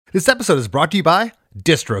This episode is brought to you by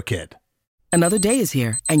DistroKid. Another day is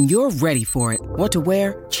here, and you're ready for it. What to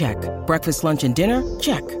wear? Check. Breakfast, lunch, and dinner?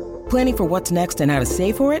 Check. Planning for what's next and how to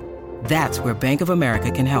save for it? That's where Bank of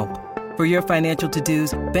America can help. For your financial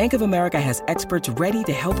to-dos, Bank of America has experts ready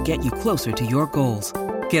to help get you closer to your goals.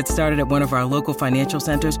 Get started at one of our local financial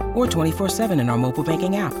centers or 24/7 in our mobile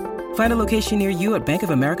banking app. Find a location near you at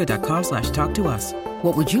bankofamerica.com/talktous.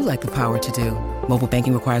 What would you like the power to do? Mobile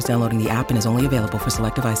banking requires downloading the app and is only available for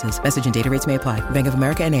select devices. Message and data rates may apply. Bank of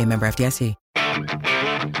America N.A., member FDIC.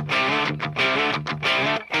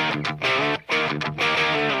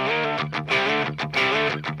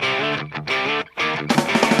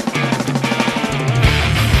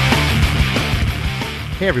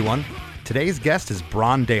 Hey everyone, today's guest is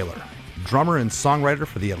Brann Dailor, drummer and songwriter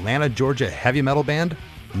for the Atlanta, Georgia heavy metal band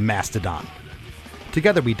Mastodon.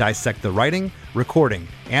 Together we dissect the writing, recording,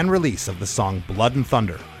 and release of the song Blood and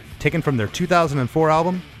Thunder, taken from their 2004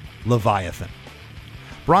 album, Leviathan.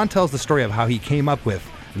 Brann tells the story of how he came up with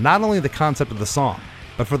not only the concept of the song,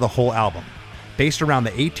 but for the whole album, based around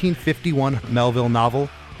the 1851 Melville novel,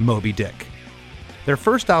 Moby Dick. Their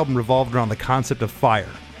first album revolved around the concept of fire,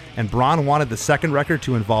 and Brann wanted the second record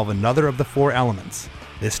to involve another of the four elements,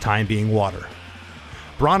 this time being water.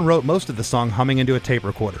 Brann wrote most of the song humming into a tape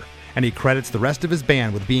recorder, and he credits the rest of his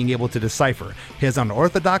band with being able to decipher his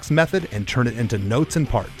unorthodox method and turn it into notes and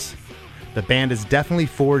parts. The band has definitely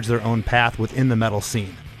forged their own path within the metal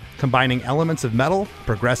scene, combining elements of metal,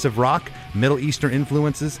 progressive rock, Middle Eastern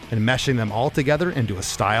influences, and meshing them all together into a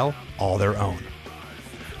style all their own.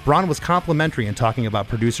 Brann was complimentary in talking about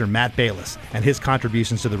producer Matt Bayless and his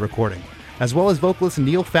contributions to the recording, as well as vocalist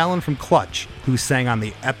Neil Fallon from Clutch, who sang on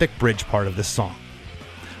the epic bridge part of this song.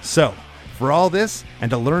 So, for all this, and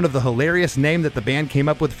to learn of the hilarious name that the band came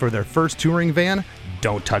up with for their first touring van,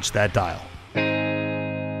 don't touch that dial.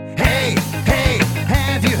 Hey,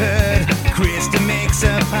 have you heard? Krista makes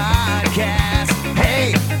a podcast.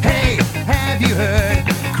 Hey, have you heard?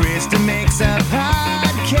 Krista makes a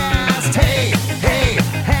podcast. Hey,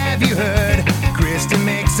 have you heard? Krista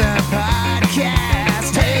makes a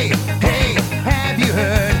podcast. Hey, have you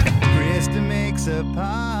heard? Krista makes a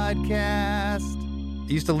podcast.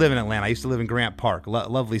 I used to live in Atlanta. I used to live in Grant Park.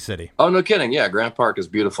 Lovely city. Oh, no kidding. Yeah, Grant Park is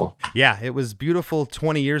beautiful. Yeah, it was beautiful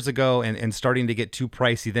 20 years ago and starting to get too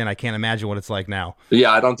pricey then. I can't imagine what it's like now.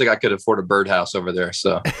 Yeah, I don't think I could afford a birdhouse over there.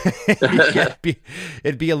 So yeah,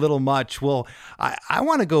 it'd be a little much. Well, I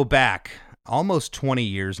want to go back almost 20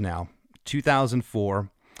 years now. 2004,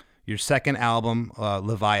 your second album,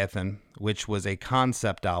 Leviathan, which was a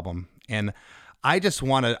concept album. And I just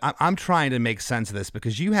want to, I'm trying to make sense of this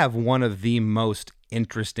because you have one of the most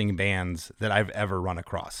interesting bands that I've ever run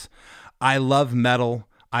across. I love metal.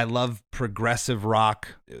 I love progressive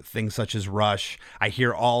rock, things such as Rush. I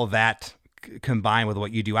hear all that combined with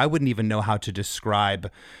what you do. I wouldn't even know how to describe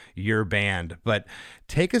your band, but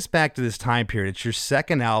take us back to this time period. It's your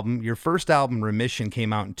second album. Your first album, Remission,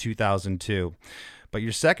 came out in 2002. But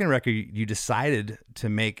your second record, you decided to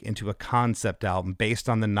make into a concept album based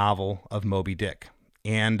on the novel of Moby Dick.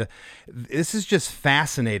 And this is just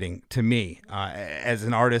fascinating to me as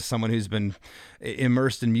an artist, someone who's been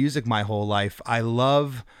immersed in music my whole life. I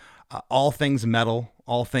love all things metal,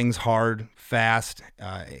 all things hard, fast.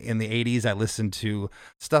 In the 80s, I listened to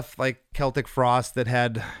stuff like Celtic Frost that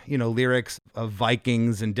had, lyrics of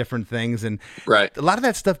Vikings and different things. And right. A lot of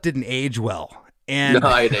that stuff didn't age well. And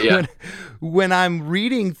when I'm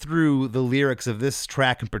reading through the lyrics of this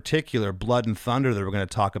track in particular, Blood and Thunder, that we're going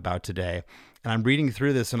to talk about today, and I'm reading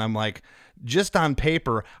through this and I'm like, just on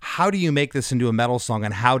paper, how do you make this into a metal song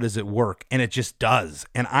and how does it work? And it just does.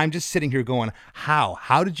 And I'm just sitting here going, how?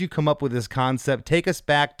 How did you come up with this concept? Take us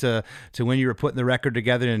back to when you were putting the record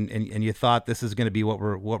together and you thought this is going to be what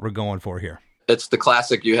we're going for here. It's the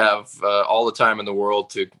classic. You have all the time in the world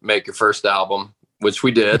to make your first album, which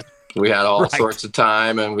we did. We had all sorts of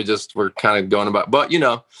time and we just were kind of going about, but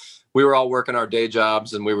we were all working our day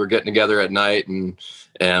jobs and we were getting together at night and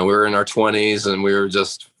we were in our 20s and we were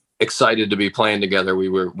just excited to be playing together.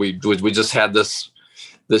 We just had this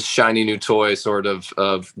shiny new toy sort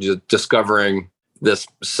of just discovering this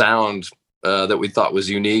sound that we thought was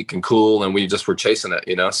unique and cool. And we just were chasing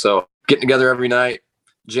it, so getting together every night,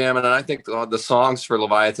 jamming. And I think the songs for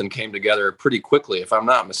Leviathan came together pretty quickly. If I'm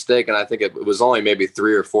not mistaken, I think it was only maybe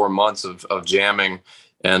 3 or 4 months of jamming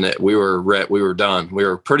and we were done. We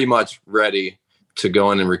were pretty much ready to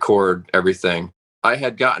go in and record everything. I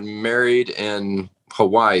had gotten married in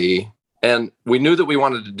Hawaii and we knew that we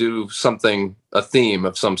wanted to do something, a theme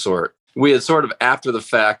of some sort. We had sort of, after the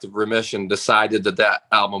fact of Remission, decided that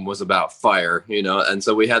album was about fire, and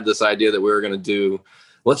so we had this idea that we were going to do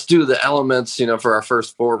let's do the elements, for our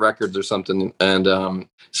first 4 records or something. And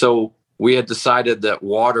so we had decided that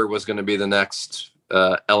water was going to be the next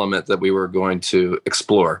element that we were going to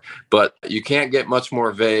explore. But you can't get much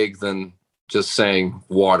more vague than just saying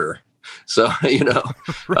water. So,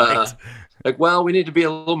 Right. well, we need to be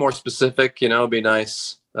a little more specific, it'd be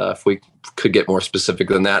nice if we could get more specific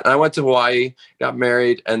than that. And I went to Hawaii, got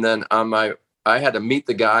married, and then I had to meet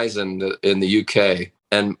the guys in the UK,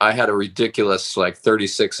 and I had a ridiculous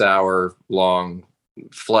 36-hour long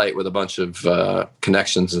flight with a bunch of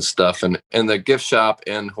connections and stuff. And in the gift shop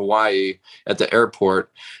in Hawaii at the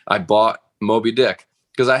airport, I bought Moby Dick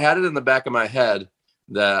because I had it in the back of my head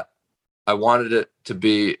that I wanted it to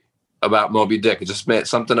be about Moby Dick. It just made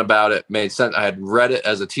something about it made sense. I had read it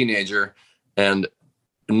as a teenager and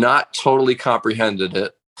not totally comprehended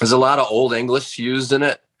it. There's a lot of old English used in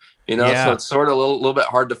it, so it's sort of a little bit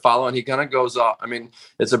hard to follow. And he kind of goes off. I mean,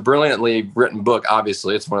 it's a brilliantly written book.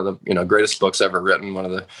 Obviously, it's one of the greatest books ever written, one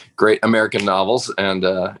of the great American novels. And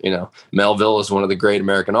Melville is one of the great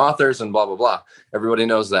American authors, and blah blah blah. Everybody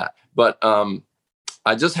knows that. But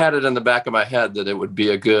I just had it in the back of my head that it would be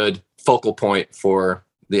a good focal point for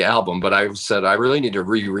the album, but I said I really need to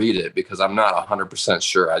reread it because I'm not 100%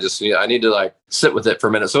 sure. I need to sit with it for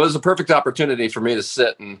a minute. So it was a perfect opportunity for me to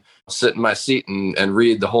sit in my seat and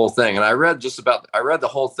read the whole thing. And I read the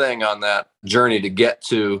whole thing on that journey to get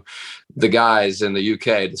to the guys in the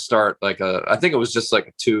UK to start I think it was just a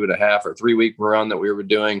 2.5 or 3 week run that we were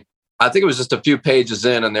doing. I think it was just a few pages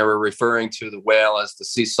in, and they were referring to the whale as the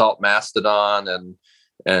sea salt mastodon,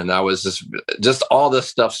 and I was just all this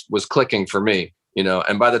stuff was clicking for me.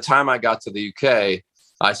 And by the time I got to the UK,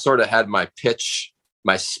 I sort of had my pitch,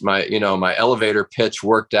 my elevator pitch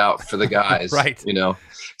worked out for the guys, right. Because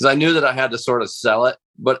I knew that I had to sort of sell it,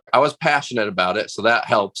 but I was passionate about it. So that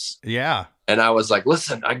helps. Yeah. And I was like,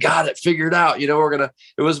 listen, I got it figured out.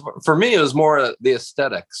 For me, it was more the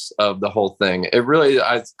aesthetics of the whole thing.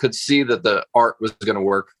 I could see that the art was going to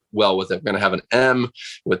work well with it. We're going to have an M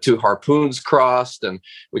with 2 harpoons crossed, and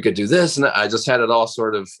we could do this. And I just had it all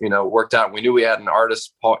sort of, worked out. We knew we had an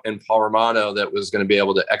artist in Paul Romano that was going to be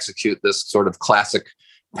able to execute this sort of classic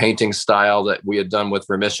painting style that we had done with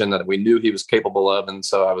Remission that we knew he was capable of. And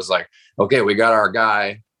so I was like, okay, we got our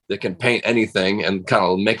guy that can paint anything and kind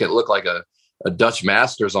of make it look like a Dutch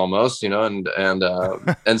masters almost, and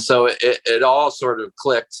so it all sort of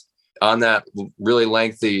clicked on that really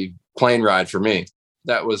lengthy plane ride for me.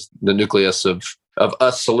 That was the nucleus of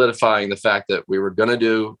us solidifying the fact that we were going to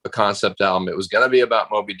do a concept album. It was going to be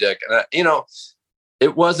about Moby Dick. And,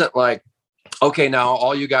 it wasn't like, okay, now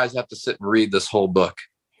all you guys have to sit and read this whole book.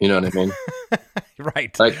 You know what I mean?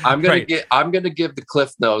 Right. I'm going to give the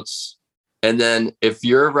cliff notes. And then if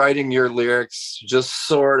you're writing your lyrics, just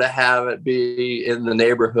sort of have it be in the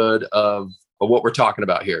neighborhood of what we're talking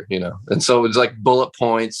about here, And so it's like bullet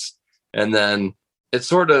points. And then it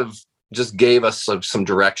sort of just gave us some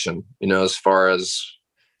direction, as far as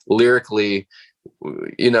lyrically,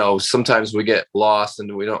 sometimes we get lost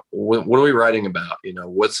and we don't, what are we writing about?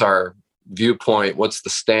 What's our viewpoint? What's the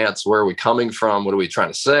stance? Where are we coming from? What are we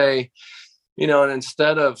trying to say? And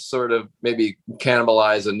instead of sort of maybe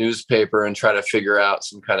cannibalize a newspaper and try to figure out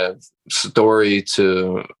some kind of story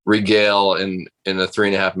to regale in a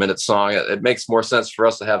 3.5 minute song, it makes more sense for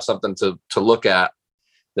us to have something to look at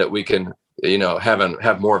that we can,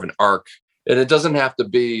 have more of an arc. And it doesn't have to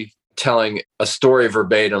be telling a story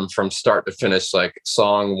verbatim from start to finish, like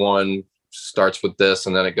song 1 starts with this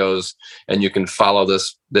and then it goes, and you can follow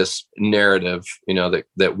this narrative,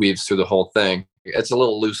 that weaves through the whole thing. It's a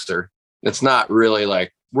little looser. It's not really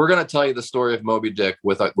like, we're going to tell you the story of Moby Dick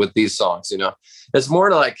with these songs, It's more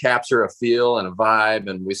to capture a feel and a vibe.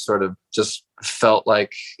 And we sort of just felt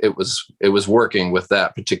like it was working with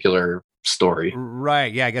that particular story.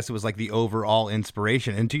 Right. Yeah. I guess it was like the overall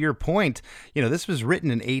inspiration. And to your point, this was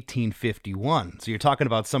written in 1851. So you're talking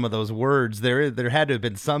about some of those words. There had to have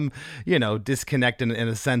been some, disconnect in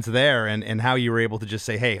a sense there, and how you were able to just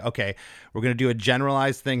say, hey, okay, we're going to do a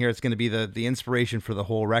generalized thing here. It's going to be the inspiration for the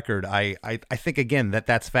whole record. I think, again,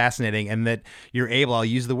 that's fascinating, and that you're able, I'll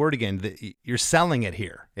use the word again, that you're selling it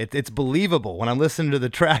here. It's believable. When I'm listening to the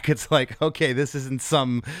track, it's like, okay, this isn't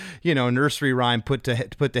some, nursery rhyme put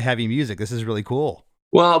to heavy music. This is really cool.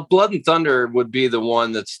 Well, Blood and Thunder would be the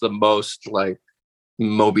one that's the most like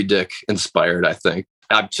Moby Dick inspired, I think.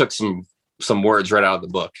 I took some words right out of the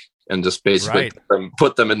book and just basically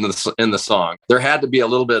put them in the song. There had to be a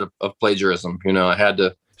little bit of plagiarism. I had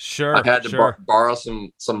to borrow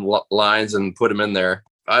some lines and put them in there.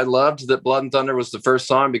 I loved that Blood and Thunder was the first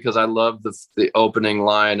song because I loved the opening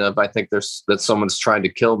line of, I think that someone's trying to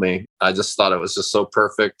kill me. I just thought it was just so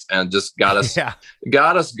perfect and just got us,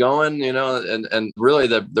 got us going, and really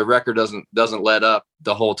the record doesn't let up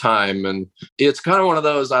the whole time. And it's kind of one of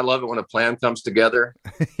those, I love it when a plan comes together.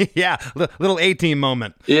 Yeah. Little A-Team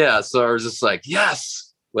moment. Yeah. So I was just like,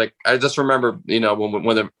 yes. Like, I just remember, when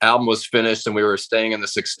the album was finished and we were staying in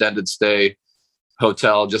this extended stay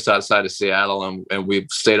hotel just outside of Seattle, and we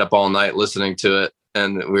stayed up all night listening to it,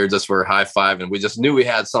 and we were high-fiving. We just knew we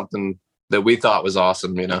had something that we thought was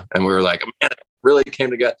awesome, and we were like, man, it really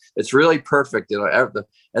came together. It's really perfect,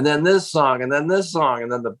 and then this song, and then this song,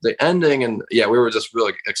 and then the ending, and yeah, we were just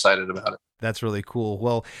really excited about it. That's really cool.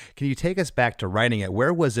 Well, can you take us back to writing it?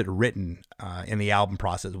 Where was it written in the album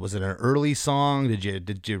process? Was it an early song?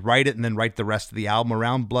 Did you write it and then write the rest of the album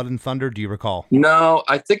around Blood and Thunder? Do you recall? No,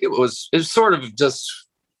 I think it was sort of just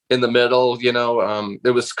in the middle,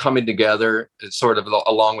 it was coming together. It's sort of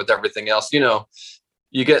along with everything else,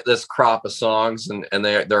 you get this crop of songs and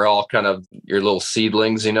they're all kind of your little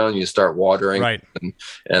seedlings, and you start watering. Right.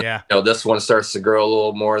 And this one starts to grow a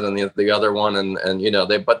little more than the other one.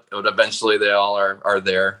 And but eventually they all are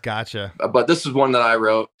there. Gotcha. But this is one that I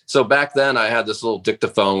wrote. So back then I had this little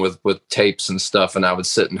dictaphone with tapes and stuff, and I would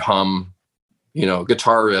sit and hum,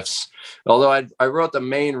 guitar riffs. Although I wrote the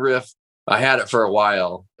main riff, I had it for a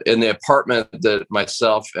while in the apartment that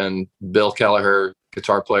myself and Bill Kelleher,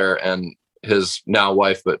 guitar player, and his now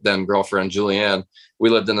wife, but then girlfriend, Julianne, we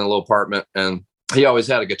lived in a little apartment, and he always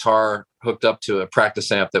had a guitar hooked up to a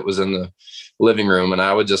practice amp that was in the living room. And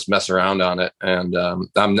I would just mess around on it. And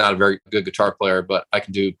I'm not a very good guitar player, but I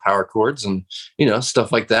can do power chords and,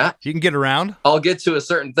 stuff like that. You can get around. I'll get to a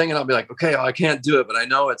certain thing and I'll be like, okay, I can't do it, but I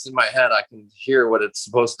know it's in my head. I can hear what it's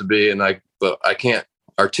supposed to be. But I can't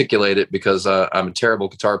articulate it because I'm a terrible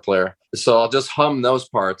guitar player. So I'll just hum those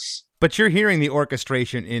parts. But you're hearing the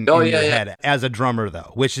orchestration in your head as a drummer,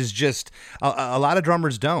 though, which is just a lot of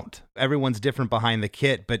drummers don't. Everyone's different behind the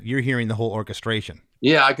kit, but you're hearing the whole orchestration.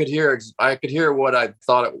 Yeah, I could hear what I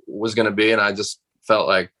thought it was going to be, and I just felt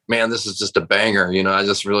like, man, this is just a banger. I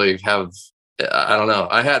just really have, I don't know.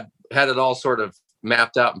 I had it all sort of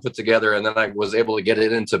mapped out and put together, and then I was able to get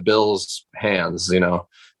it into Bill's hands,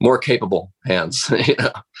 more capable hands,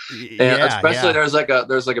 And especially there's like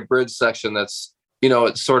a bridge section that's,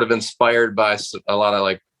 it's sort of inspired by a lot of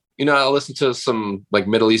I listen to some like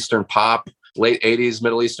Middle Eastern pop, late 80s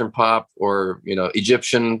Middle Eastern pop, or,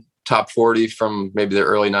 Egyptian top 40 from maybe the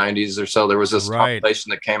early 90s or so. There was this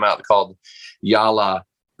compilation that came out called Yala,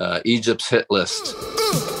 Egypt's Hit List.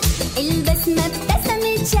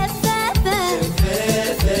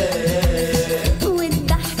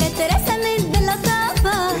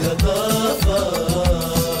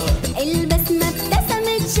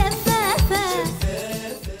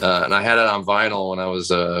 And I had it on vinyl when I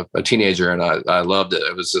was a teenager, and I loved it.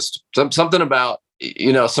 It was just something about,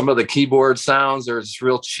 some of the keyboard sounds are just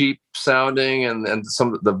real cheap sounding, and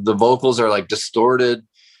some of the vocals are like distorted,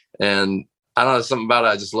 and I don't know, something about it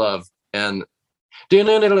I just love. And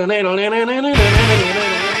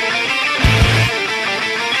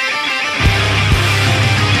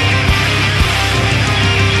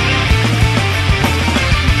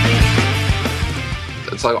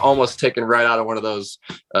it's like almost taken right out of one of those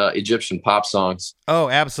Egyptian pop songs. Oh,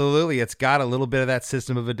 absolutely. It's got a little bit of that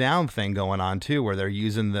System of a Down thing going on too, where they're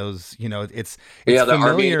using those, it's the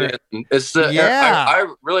familiar. Armenian. It's I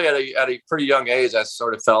really at a pretty young age, I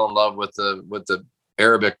sort of fell in love with the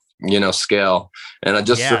Arabic, scale. And I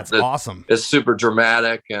just, it's awesome. It's super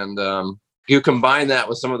dramatic. And you combine that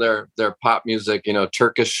with some of their pop music,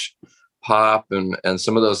 Turkish pop, and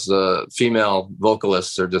some of those female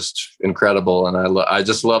vocalists are just incredible, and I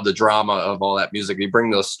just love the drama of all that music. You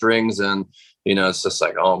bring those strings in, it's just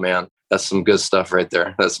like, oh man, that's some good stuff right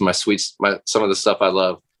there. That's some of the stuff I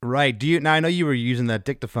love. Right. Now I know you were using that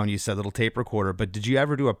dictaphone, you said, little tape recorder, but did you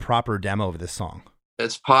ever do a proper demo of this song?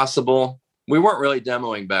 It's possible. We weren't really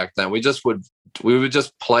demoing back then. We would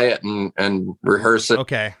just play it and rehearse it.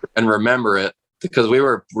 Okay. And remember it, because we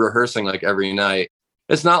were rehearsing like every night.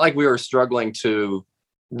 It's not like we were struggling to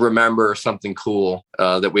remember something cool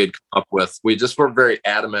that we had come up with. We just were very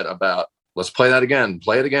adamant about, let's play that again,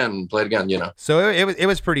 play it again. So it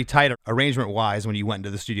was pretty tight arrangement wise when you went into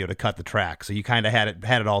the studio to cut the track. So you kind of had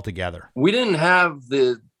it all together. We didn't have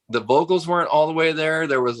the vocals weren't all the way there.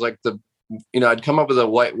 There was like I'd come up with a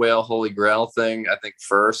White Whale Holy Grail thing, I think,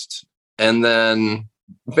 first. And then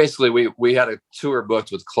basically we had a tour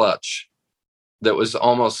booked with Clutch that was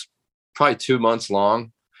almost probably 2 months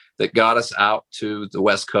long, that got us out to the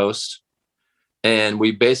West Coast. And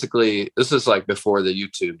we basically, this is like before the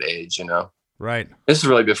YouTube age, Right. This is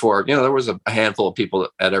really before, there was a handful of people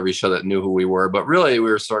at every show that knew who we were, but really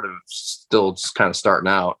we were sort of still just kind of starting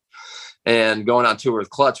out. And going on tour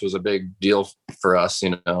with Clutch was a big deal for us,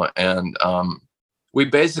 and we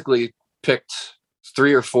basically picked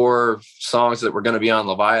 3 or 4 songs that were going to be on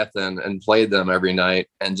Leviathan and played them every night.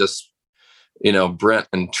 And just, Brent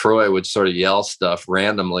and Troy would sort of yell stuff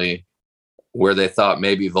randomly where they thought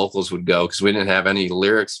maybe vocals would go, because we didn't have any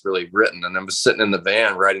lyrics really written. And I was sitting in the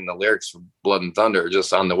van writing the lyrics for Blood and Thunder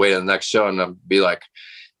just on the way to the next show, and I'd be like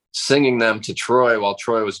singing them to Troy while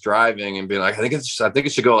Troy was driving and being like, I think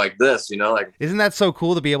it should go like this, like. Isn't that so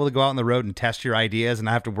cool to be able to go out on the road and test your ideas and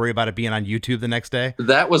not have to worry about it being on YouTube the next day?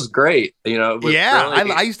 That was great. Yeah, really,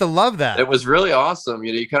 I used to love that. It was really awesome.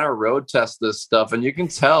 You kind of road test this stuff, and you can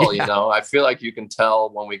tell, I feel like you can tell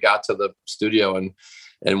when we got to the studio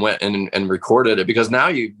and went and recorded it, because now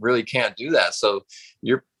you really can't do that. So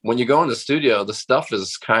when you go in the studio, the stuff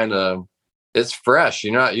is kind of, it's fresh.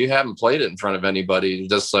 You haven't played it in front of anybody. You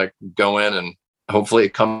just like go in and hopefully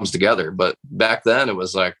it comes together. But back then it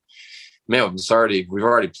was like, man, we've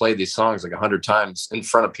already played these songs like 100 times in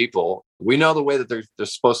front of people. We know the way that they're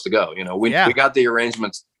supposed to go. We got the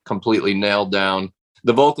arrangements completely nailed down.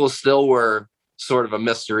 The vocals still were sort of a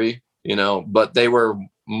mystery, but they were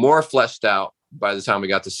more fleshed out by the time we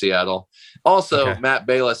got to Seattle. Also, Matt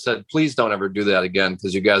Bayless said, please don't ever do that again,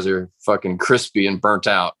 because you guys are fucking crispy and burnt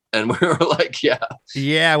out. And we were like, yeah.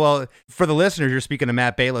 Yeah, well, for the listeners, you're speaking to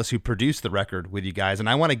Matt Bayless, who produced the record with you guys. And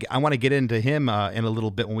I want to get into him in a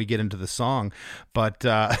little bit when we get into the song. But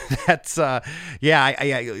that's,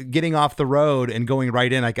 getting off the road and going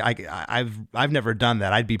right in, I've never done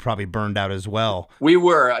that. I'd be probably burned out as well.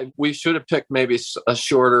 We should have picked maybe a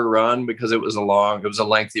shorter run, because it was a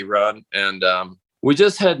lengthy run. And we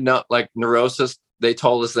just had Neurosis. They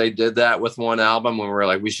told us they did that with one album, when we were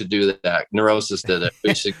like, we should do that. Neurosis did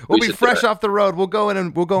it. We'll be fresh off the road. We'll go in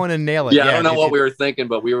and nail it. Yeah, I don't know what we were thinking,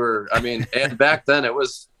 but we were. I mean, and back then it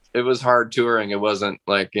was hard touring. It wasn't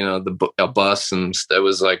like a bus, and it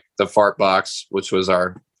was like the Fart Box, which was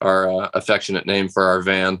our affectionate name for our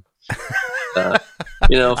van. I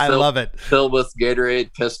love it. Filled with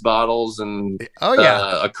Gatorade piss bottles and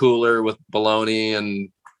a cooler with bologna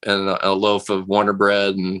and a loaf of Wonder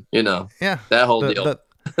Bread, and that whole deal.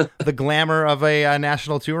 The glamour of a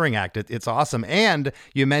national touring act. It's awesome. And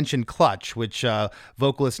you mentioned Clutch, which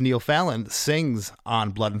vocalist Neil Fallon sings on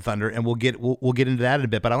Blood and Thunder, and we'll get into that in a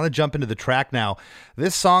bit. But I want to jump into the track now.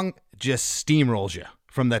 This song just steamrolls you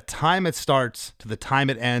from the time it starts to the time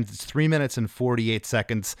it ends. It's 3 minutes and 48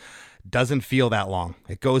 seconds. Doesn't feel that long.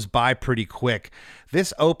 It goes by pretty quick.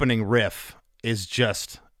 This opening riff is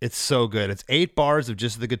it's so good. It's 8 bars of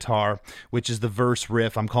just the guitar, which is the verse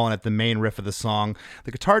riff. I'm calling it the main riff of the song. The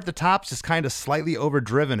guitar at the top is just kind of slightly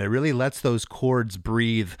overdriven. It really lets those chords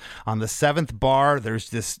breathe. On the 7th bar, there's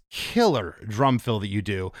this killer drum fill that you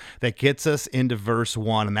do that gets us into verse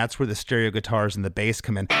 1, and that's where the stereo guitars and the bass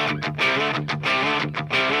come in.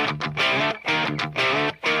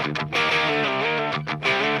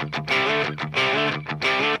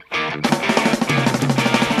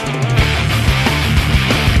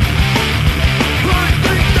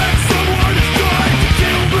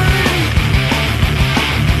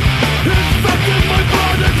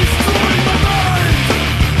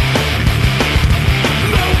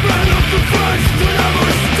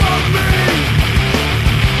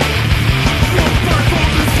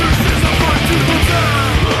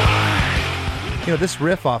 This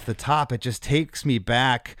riff off the top, it just takes me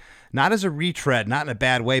back, not as a retread, not in a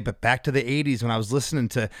bad way, but back to the 80s when I was listening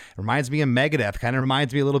to, it reminds me of Megadeth, kind of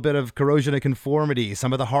reminds me a little bit of Corrosion of Conformity,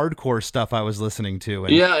 some of the hardcore stuff I was listening to.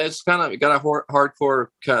 And it's kind of got a hardcore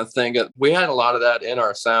kind of thing. We had a lot of that in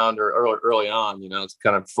our sound early on, it's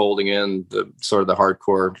kind of folding in the sort of the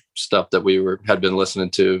hardcore stuff that we had been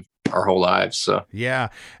listening to our whole lives. So yeah,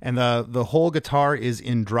 and the whole guitar is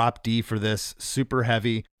in drop D for this, super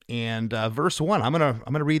heavy. And verse 1, I'm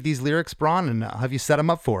gonna read these lyrics, Brann, and I'll have you set them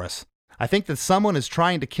up for us. I think that someone is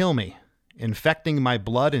trying to kill me, infecting my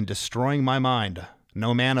blood and destroying my mind.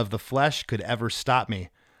 No man of the flesh could ever stop me.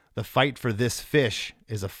 The fight for this fish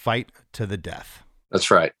is a fight to the death.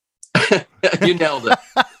 That's right. You nailed it.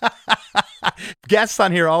 Guests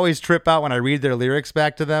on here always trip out when I read their lyrics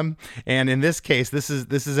back to them, and in this case, this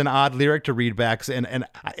is an odd lyric to read back, and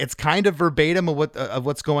it's kind of verbatim of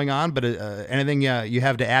what's going on. But anything you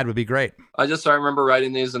have to add would be great. I remember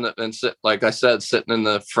writing these and like I said, sitting in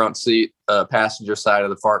the front seat, passenger side of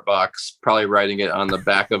the Fart Box, probably writing it on the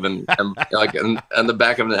back of on the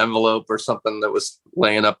back of an envelope or something that was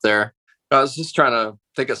laying up there. I was just trying to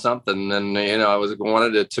think of something, and I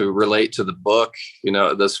wanted it to relate to the book.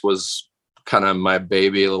 This was kind of my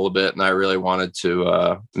baby a little bit, and I really wanted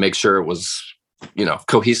to make sure it was,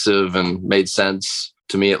 cohesive and made sense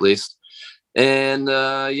to me at least. And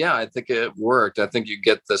I think it worked. I think you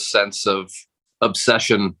get the sense of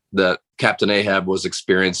obsession that Captain Ahab was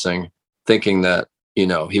experiencing, thinking that,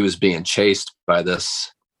 he was being chased by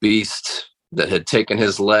this beast that had taken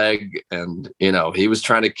his leg, and, he was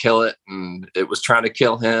trying to kill it and it was trying to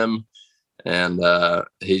kill him. And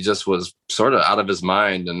he just was sort of out of his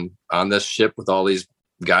mind and on this ship with all these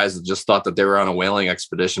guys that just thought that they were on a whaling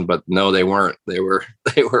expedition, but no, they weren't. They were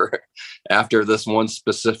after this one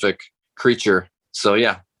specific creature. So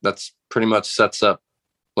yeah, that's pretty much sets up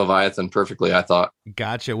Leviathan perfectly, I thought.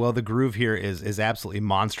 Gotcha. Well, the groove here is absolutely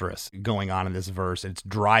monstrous going on in this verse. It's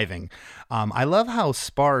driving. I love how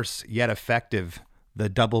sparse yet effective the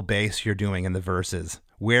double bass you're doing in the verses.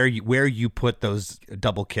 Where you put those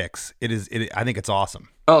double kicks, I think it's awesome.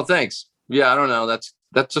 Oh, thanks. Yeah, I don't know.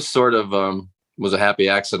 That just sort of was a happy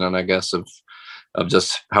accident, I guess, of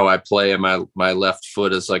just how I play, and my left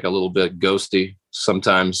foot is like a little bit ghosty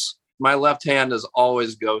sometimes. My left hand is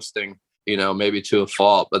always ghosting, maybe to a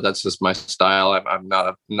fault, but that's just my style. I'm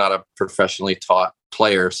not a professionally taught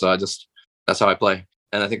player, so that's how I play.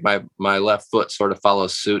 And I think my left foot sort of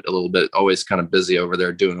follows suit a little bit, always kind of busy over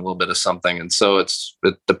there doing a little bit of something. And so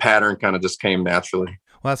the pattern kind of just came naturally.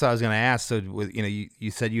 Well, that's what I was going to ask. So,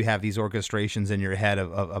 you said you have these orchestrations in your head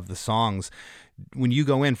of the songs. When you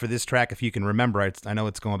go in for this track, if you can remember, I know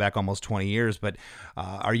it's going back almost 20 years, but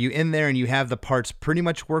are you in there and you have the parts pretty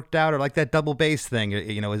much worked out, or like that double bass thing?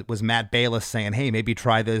 Was Matt Bayless saying, "Hey, maybe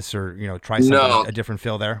try this," or try something a different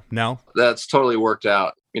feel there? No, that's totally worked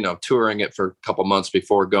out. Touring it for a couple months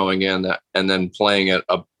before going in, and then playing it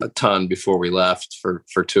a ton before we left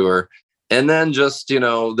for tour. And then just,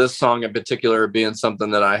 this song in particular being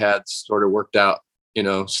something that I had sort of worked out,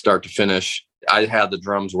 start to finish. I had the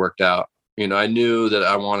drums worked out. I knew that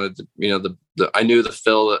I wanted to, I knew the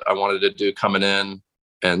fill that I wanted to do coming in.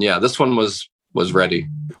 And yeah, this one was ready.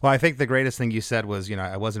 Well, I think the greatest thing you said was,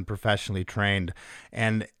 I wasn't professionally trained.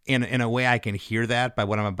 And in a way I can hear that by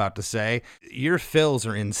what I'm about to say. Your fills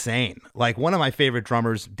are insane. Like one of my favorite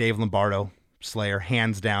drummers, Dave Lombardo, Slayer,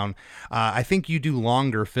 hands down. I think you do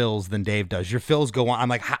longer fills than Dave does. Your fills go on. I'm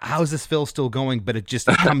like, how's this fill still going? But it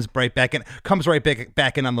comes right back in,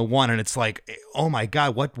 back in on the one, and it's like, oh my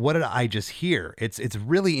God, what did I just hear? It's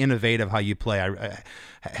really innovative how you play.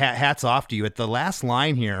 Hats off to you. At the last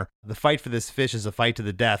line here, the fight for this fish is a fight to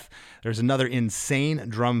the death. There's another insane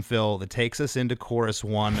drum fill that takes us into chorus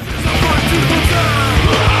 1.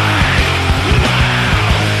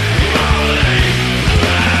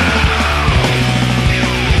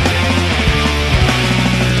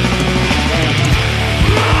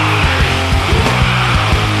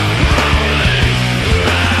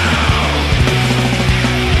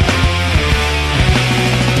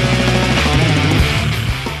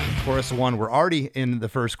 Chorus 1, we're already in the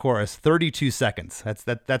first chorus, 32 seconds. That's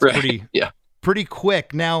right. Pretty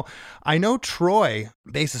quick. Now, I know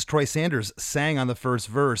bassist Troy Sanders sang on the first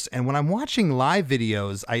verse, and when I'm watching live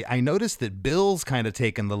videos, I noticed that Bill's kind of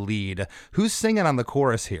taking the lead. Who's singing on the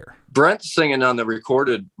chorus here? Brent's singing on the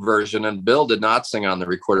recorded version, and Bill did not sing on the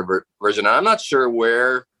recorded version. I'm not sure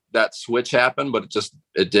where that switch happened, but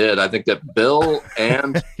it did. I think that Bill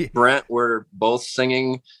and Brent were both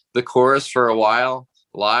singing the chorus for a while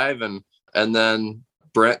live, and then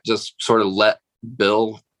Brent just sort of let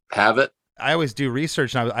Bill have it. I always do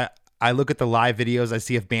research, and I look at the live videos. I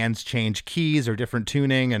see if bands change keys or different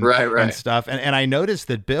tuning and and stuff. And I noticed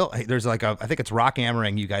that Bill, there's like I think it's Rock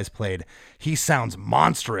Hammering you guys played. He sounds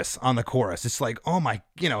monstrous on the chorus. It's like, oh my,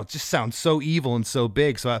 it just sounds so evil and so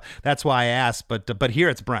big. So that's why I asked. But here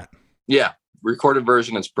it's Brent. Yeah, recorded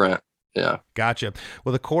version, it's Brent. Yeah. Gotcha.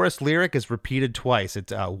 Well, the chorus lyric is repeated twice.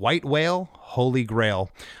 It's white whale, holy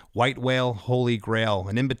grail. White whale, holy grail.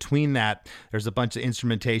 And in between that, there's a bunch of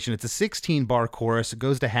instrumentation. It's a 16-bar chorus. It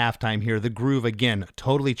goes to halftime here. The groove, again,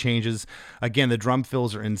 totally changes. Again, the drum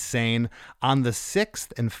fills are insane. On the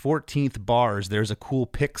 6th and 14th bars, there's a cool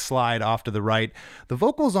pick slide off to the right. The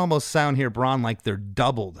vocals almost sound here, Brann, like they're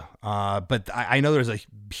doubled. But I know there's a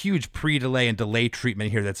huge pre-delay and delay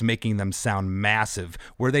treatment here that's making them sound massive.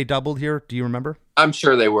 Were they doubled here? Do you remember? I'm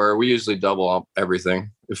sure they were. We usually double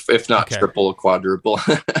everything, if not triple, quadruple.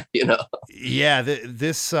 Yeah,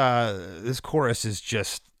 this chorus is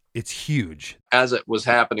just, it's huge. As it was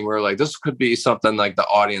happening, we were like, this could be something like the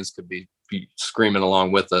audience could be screaming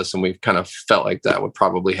along with us, and we kind of felt like that would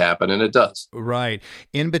probably happen, and it does. Right.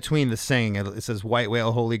 In between the singing, it says white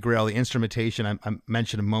whale, holy grail, the instrumentation I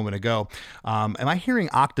mentioned a moment ago. Am I hearing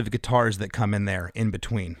octave guitars that come in there in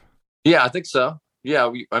between? Yeah, I think so. Yeah,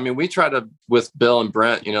 we try to, with Bill and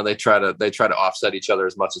Brent, they try to offset each other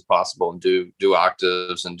as much as possible and do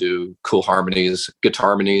octaves and do cool harmonies, guitar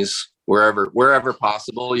harmonies wherever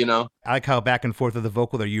possible. I like how back and forth of the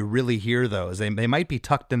vocal there, you really hear those. They might be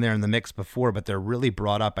tucked in there in the mix before, but they're really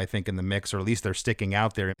brought up, I think, in the mix, or at least they're sticking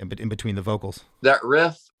out there in between the vocals. That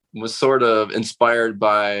riff was sort of inspired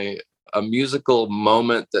by a musical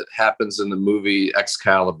moment that happens in the movie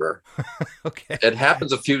Excalibur. Okay. It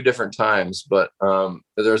happens a few different times, but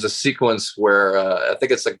there's a sequence where I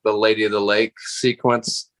think it's like the Lady of the Lake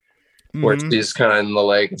sequence, where she's kind of in the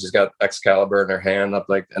lake and she's got Excalibur in her hand up,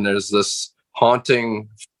 and there's this haunting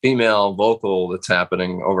female vocal that's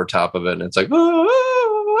happening over top of it, and it's like, ah, ah,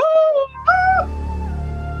 ah.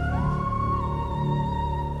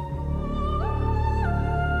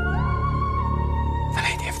 The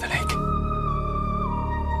Lady of the Lake.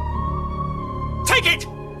 Take it!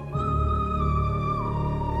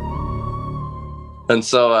 And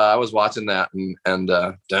so I was watching that, and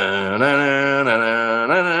so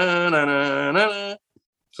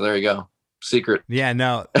there you go. Secret. Yeah,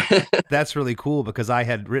 no, that's really cool, because I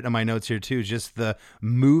had written in my notes here too, just the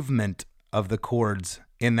movement of the chords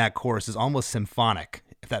in that chorus is almost symphonic,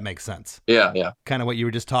 if that makes sense. Yeah. Kind of what you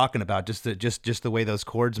were just talking about, just the way those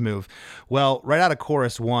chords move. Well, right out of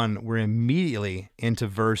chorus 1, we're immediately into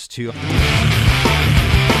verse 2.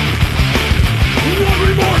 What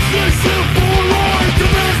remorseless simple life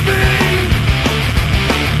demands me.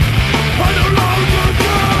 I no longer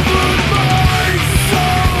govern my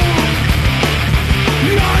soul.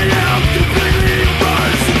 I am completely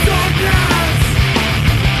immersed in darkness.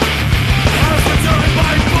 As I turn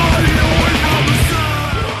my body away from the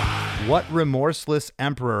sun. What remorseless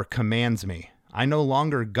emperor commands me? I no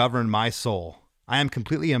longer govern my soul. I am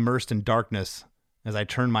completely immersed in darkness as I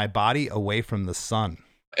turn my body away from the sun.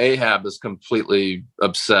 Ahab is completely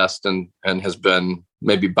obsessed and has been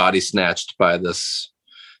maybe body snatched by this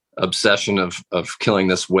obsession of killing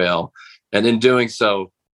this whale. And in doing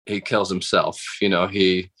so, he kills himself.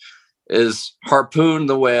 He is harpooned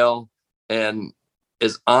the whale and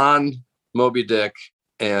is on Moby Dick,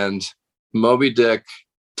 and Moby Dick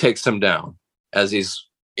takes him down as he's,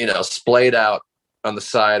 splayed out on the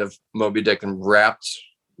side of Moby Dick and wrapped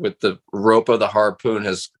with the rope of the harpoon,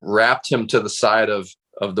 has wrapped him to the side of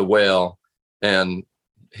the whale, and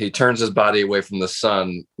he turns his body away from the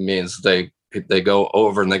sun, means they go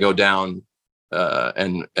over and they go down,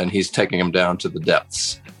 and he's taking him down to the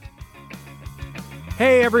depths.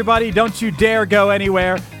 Hey everybody, don't you dare go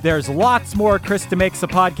anywhere. There's lots more Krista Makes a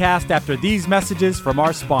Podcast after these messages from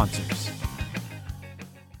our sponsors.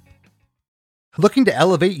 Looking to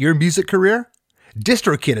elevate your music career?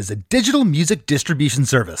 DistroKid is a digital music distribution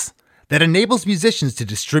service that enables musicians to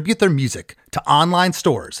distribute their music to online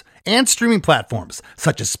stores and streaming platforms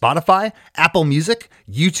such as Spotify, Apple Music,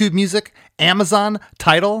 YouTube Music, Amazon,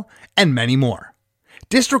 Tidal, and many more.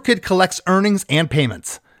 DistroKid collects earnings and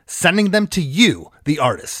payments, sending them to you, the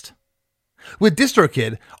artist. With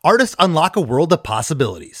DistroKid, artists unlock a world of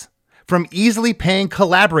possibilities. From easily paying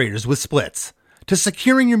collaborators with splits to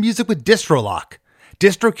securing your music with DistroLock,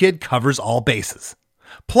 DistroKid covers all bases.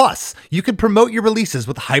 Plus, you can promote your releases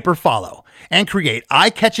with Hyperfollow and create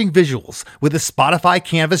eye-catching visuals with a Spotify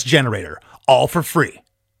Canvas generator, all for free.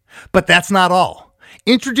 But that's not all.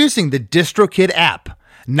 Introducing the DistroKid app,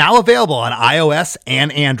 now available on iOS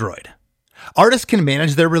and Android. Artists can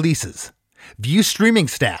manage their releases, view streaming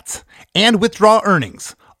stats, and withdraw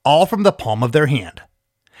earnings, all from the palm of their hand.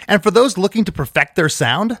 And for those looking to perfect their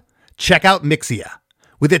sound, check out Mixia.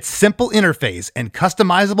 With its simple interface and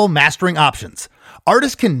customizable mastering options,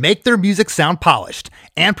 artists can make their music sound polished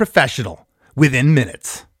and professional within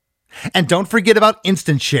minutes. And don't forget about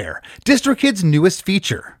Instant Share, DistroKid's newest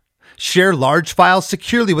feature. Share large files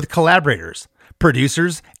securely with collaborators,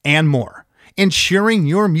 producers, and more, ensuring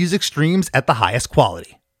your music streams at the highest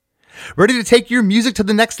quality. Ready to take your music to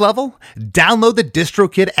the next level? Download the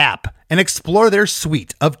DistroKid app and explore their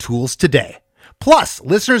suite of tools today. Plus,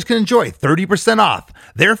 listeners can enjoy 30% off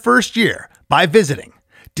their first year by visiting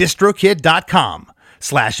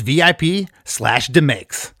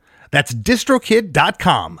distrokid.com/VIP/demakes. That's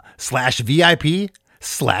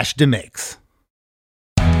distrokid.com/VIP/demakes.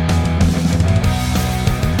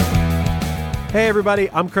 Hey everybody,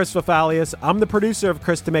 I'm Chris Fafalius. I'm the producer of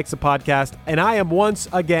Krista Makes a Podcast, and I am once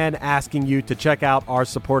again asking you to check out our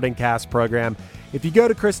supporting cast program. If you go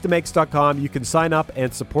to KristaMakes.com, you can sign up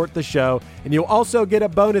and support the show, and you'll also get a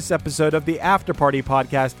bonus episode of the After Party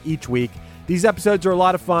podcast each week. These episodes are a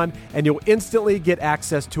lot of fun, and you'll instantly get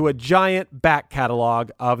access to a giant back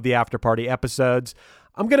catalog of the After Party episodes.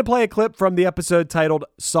 I'm going to play a clip from the episode titled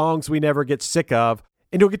Songs We Never Get Sick Of.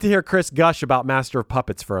 And you'll get to hear Chris gush about Master of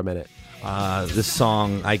Puppets for a minute. This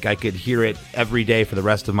song, I could hear it every day for the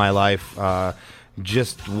rest of my life.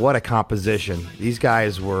 Just what a composition. These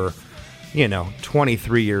guys were,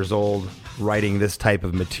 23 years old writing this type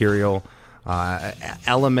of material.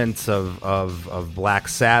 Elements of Black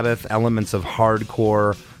Sabbath, elements of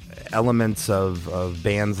hardcore, elements of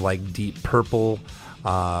bands like Deep Purple,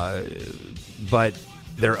 but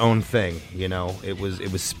their own thing. It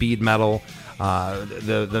was speed metal.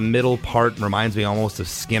 The middle part reminds me almost of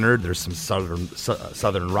Skynyrd. There's some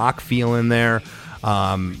southern rock feel in there.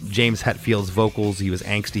 James Hetfield's vocals, he was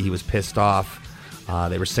angsty, he was pissed off.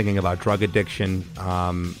 They were singing about drug addiction,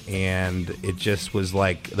 and it just was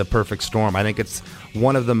like the perfect storm. I think it's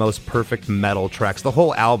one of the most perfect metal tracks. The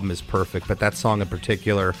whole album is perfect, but that song in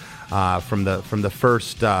particular, from the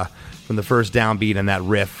first downbeat and that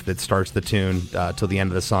riff that starts the tune till the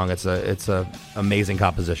end of the song, it's a amazing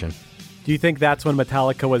composition. Do you think that's when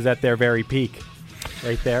Metallica was at their very peak?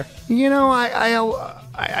 Right there?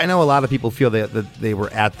 I know a lot of people feel that they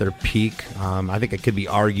were at their peak. I think it could be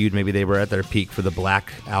argued maybe they were at their peak for the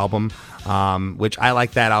Black album, which I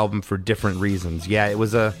like that album for different reasons. Yeah, it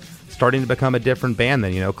was starting to become a different band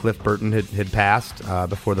then. Cliff Burton had passed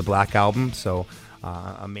before the Black album, so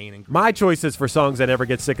a main ingredient. My choices for songs I never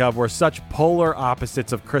get sick of were such polar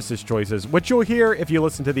opposites of Chris's choices, which you'll hear if you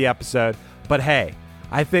listen to the episode. But hey,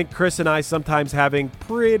 I think Chris and I sometimes having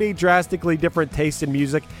pretty drastically different tastes in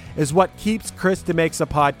music is what keeps Chris Makes a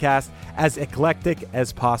Podcast as eclectic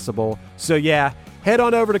as possible. So yeah, head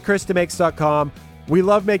on over to ChrisDeMakes.com. We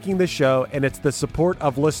love making this show, and it's the support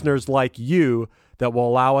of listeners like you that will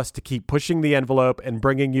allow us to keep pushing the envelope and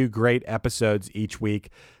bringing you great episodes each week.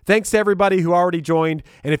 Thanks to everybody who already joined,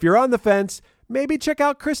 and if you're on the fence, maybe check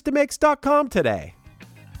out ChrisDeMakes.com today.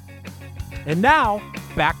 And now,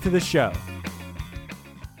 back to the show.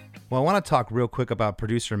 Well, I want to talk real quick about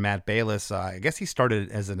producer Matt Bayliss. I guess he started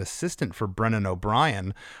as an assistant for Brennan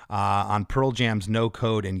O'Brien on Pearl Jam's No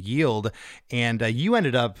Code and Yield, and you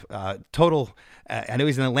ended up total... I know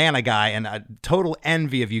he's an Atlanta guy, and total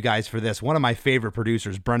envy of you guys for this. One of my favorite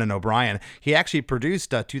producers, Brennan O'Brien, he actually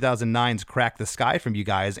produced 2009's Crack the Sky from you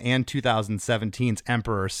guys and 2017's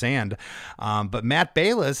Emperor Sand. But Matt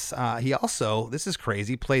Bayliss, he also, this is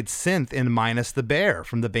crazy, played synth in Minus the Bear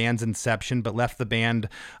from the band's inception, but left the band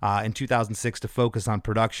in 2006 to focus on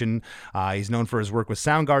production. He's known for his work with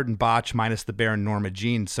Soundgarden, Botch, Minus the Bear, and Norma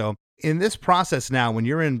Jean. So in this process now, when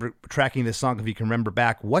you're in tracking this song, if you can remember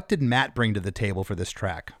back, what did Matt bring to the table for this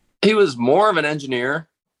track? He was more of an engineer,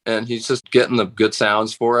 and he's just getting the good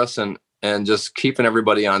sounds for us and just keeping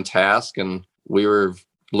everybody on task. And we were a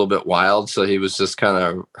little bit wild, so he was just kind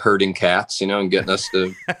of herding cats, and getting us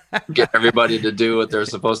to get everybody to do what they're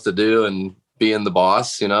supposed to do and being the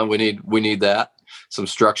boss. We need that, some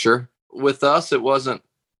structure. With us, there wasn't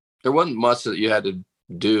much that you had to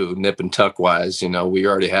do nip and tuck wise. We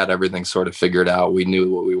already had everything sort of figured out. We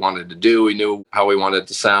knew what we wanted to do. We knew how we wanted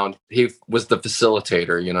to sound. He was the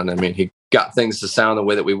facilitator, you know what I mean? He got things to sound the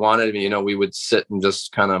way that we wanted. We would sit and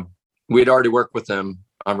just we'd already worked with him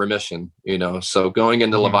on Remission, so going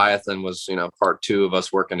into Leviathan was, part two of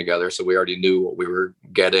us working together. So we already knew what we were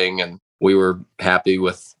getting, and we were happy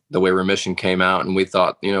with the way Remission came out. And we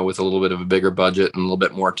thought, with a little bit of a bigger budget and a little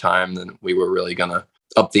bit more time, then we were really going to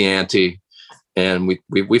up the ante. And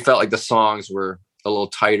we felt like the songs were a little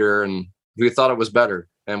tighter, and we thought it was better,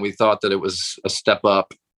 and we thought that it was a step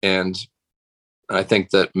up. And I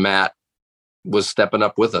think that Matt was stepping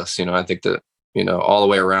up with us. I think that, all the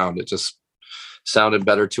way around, it just sounded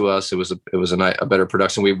better to us. It was a better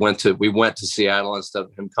production. We went to Seattle instead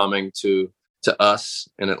of him coming to us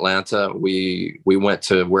in Atlanta. We went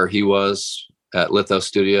to where he was at Litho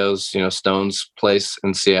Studios, Stone's place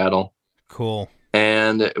in Seattle. Cool.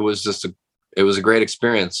 And it was a great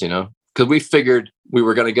experience, because we figured we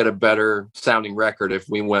were going to get a better sounding record if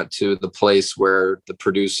we went to the place where the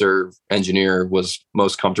producer engineer was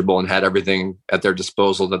most comfortable and had everything at their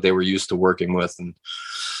disposal that they were used to working with. And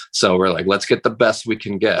so we're like, let's get the best we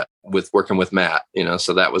can get with working with Matt,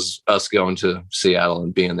 so that was us going to Seattle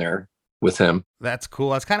and being there with him. That's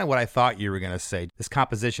cool. That's kind of what I thought you were going to say. This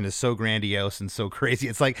composition is so grandiose and so crazy.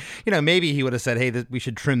 It's like, maybe he would have said, hey, we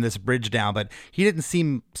should trim this bridge down, but he didn't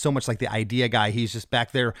seem so much like the idea guy. He's just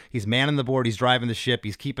back there. He's manning the board. He's driving the ship.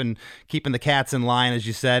 He's keeping the cats in line, as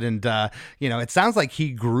you said. And, it sounds like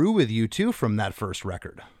he grew with you too from that first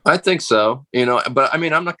record. I think so, but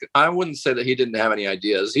I wouldn't say that he didn't have any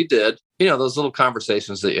ideas. He did, those little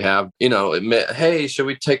conversations that you have, admit, hey, should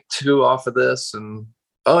we take two off of this? And,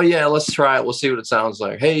 oh yeah, let's try it. We'll see what it sounds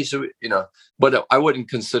like. Hey, should we, but I wouldn't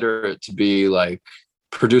consider it to be like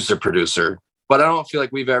producer. but I don't feel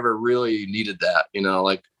like we've ever really needed that.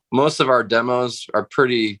 Like most of our demos are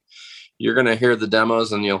you're going to hear the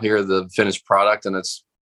demos and you'll hear the finished product, and it's,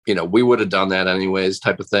 we would have done that anyways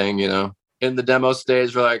type of thing. In the demo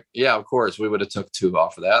stage, we're like, yeah, of course we would have took 2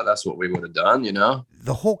 off of that. That's what we would have done.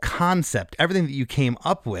 The whole concept, everything that you came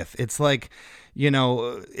up with, it's like,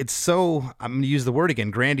 it's so, I'm going to use the word again,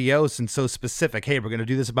 grandiose and so specific. Hey, we're going to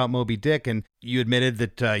do this about Moby Dick. And you admitted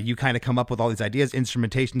that you kind of come up with all these ideas,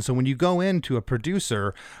 instrumentation. So when you go into a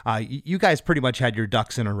producer, you guys pretty much had your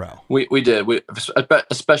ducks in a row. We did.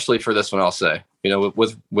 Especially for this one, I'll say,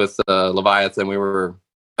 with Leviathan, we were,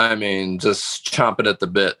 just chomping at the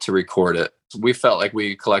bit to record it. We felt like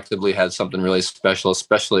we collectively had something really special,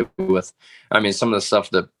 especially with, some of the stuff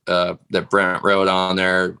that Brann wrote on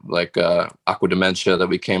there, like Aqua Dementia that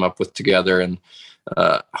we came up with together, and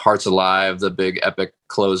Hearts Alive, the big epic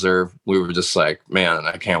closer. We were just like, man,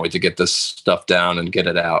 I can't wait to get this stuff down and get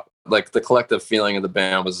it out. Like the collective feeling of the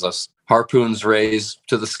band was us harpoons raised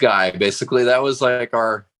to the sky. Basically, that was like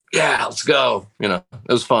our, yeah, let's go. It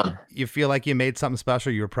was fun. You feel like you made something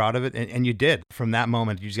special. You were proud of it. And you did. From that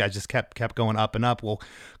moment, you guys just kept going up and up. Well,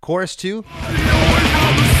 chorus 2.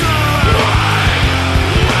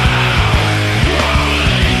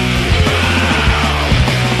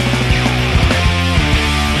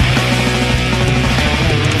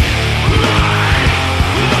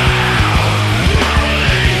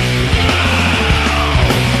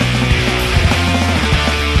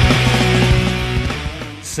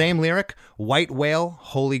 Same lyric, White Whale,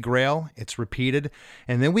 Holy Grail. It's repeated.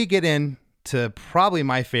 And then we get in to probably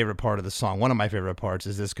my favorite part of the song. One of my favorite parts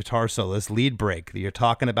is this guitar solo, this lead break that you're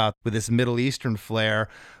talking about with this Middle Eastern flair.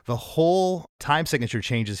 The whole time signature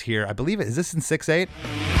changes here. I believe is this in 6/8?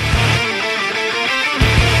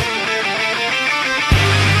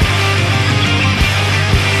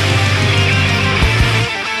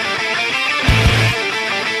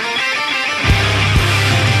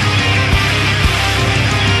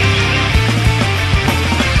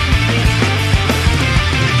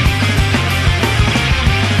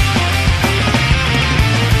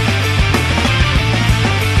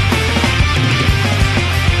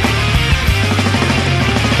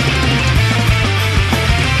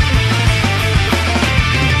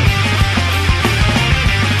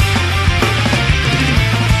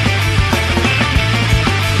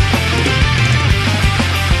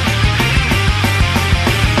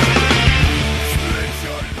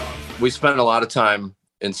 We spent a lot of time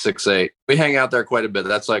in 6/8. We hang out there quite a bit.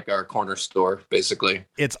 That's like our corner store, basically.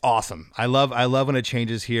 It's awesome. I love when it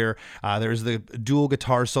changes here. There's the dual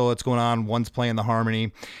guitar solo that's going on. One's playing the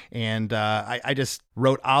harmony. And I just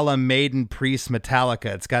wrote a la Maiden, Priest, Metallica.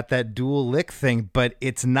 It's got that dual lick thing, but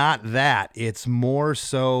it's not that. It's more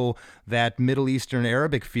so that Middle Eastern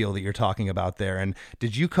Arabic feel that you're talking about there. And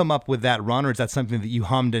did you come up with that run, or is that something that you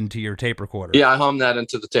hummed into your tape recorder? Yeah, I hummed that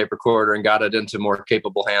into the tape recorder and got it into more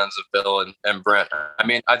capable hands of Bill and Brent.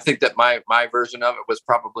 I think that my version of it was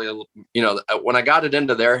probably, when I got it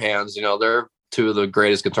into their hands, they're 2 of the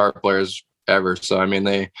greatest guitar players ever. So,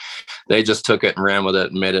 they just took it and ran with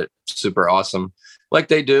it and made it super awesome. Like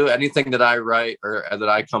they do. Anything that I write or that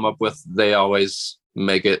I come up with, they always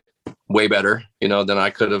make it way better, than I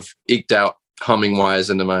could have eked out humming wise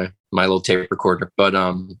into my little tape recorder. But,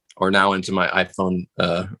 or now into my iPhone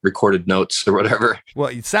recorded notes or whatever. Well,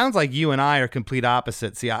 it sounds like you and I are complete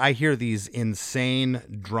opposites. See, I hear these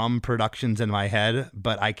insane drum productions in my head,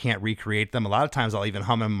 but I can't recreate them. A lot of times I'll even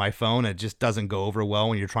hum them on my phone. It just doesn't go over well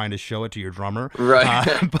when you're trying to show it to your drummer. Right.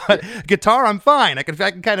 But guitar, I'm fine. I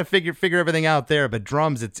can kind of figure everything out there. But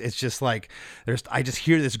drums, it's just like I just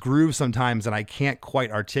hear this groove sometimes and I can't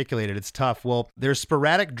quite articulate it. It's tough. Well, there's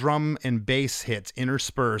sporadic drum and bass hits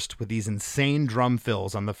interspersed with these insane drum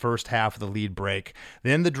fills on the first half of the lead break.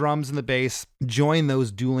 Then the drums and the bass join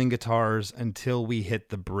those dueling guitars until we hit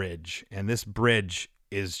the bridge. And this bridge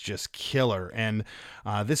is just killer. And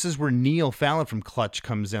this is where Neil Fallon from Clutch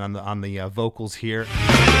comes in on the vocals here. Split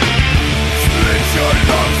your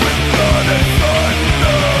lungs with blood and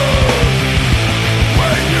thunder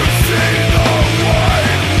when you see the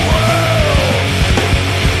white whale.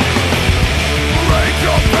 Break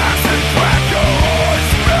your backs and crack your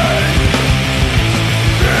horsemen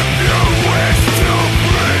if you wish to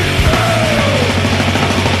prevail.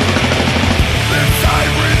 This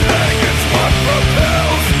ivory leg is what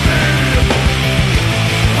propels me.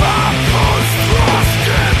 A ghost thrust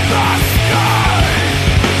in the sky.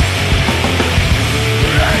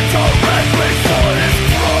 Aim directly for his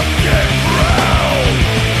crooked brow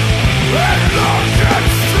and look him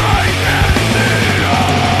straight in the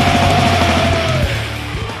eye.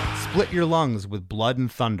 Split your lungs with blood and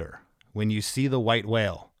thunder when you see the white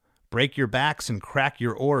whale. Break your backs and crack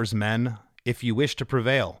your oars, men, if you wish to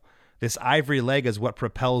prevail. This ivory leg is what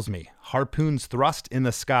propels me. Harpoons thrust in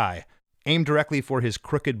the sky. Aim directly for his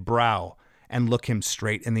crooked brow and look him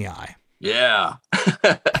straight in the eye. Yeah.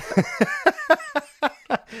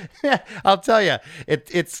 I'll tell you,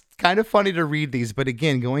 it's kind of funny to read these, but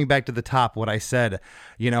again, going back to the top, what I said,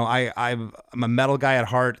 I'm a metal guy at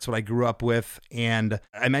heart. It's what I grew up with, and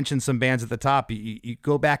I mentioned some bands at the top. You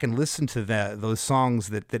go back and listen to those songs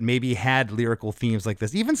that maybe had lyrical themes like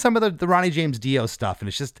this, even some of the Ronnie James Dio stuff, and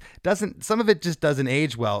it just doesn't. Some of it just doesn't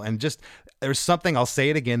age well, and just there's something, I'll say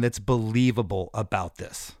it again, that's believable about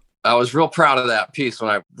this. I was real proud of that piece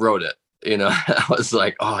when I wrote it. I was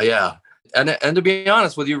like, oh yeah. And to be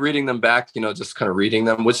honest with you, reading them back, just kind of reading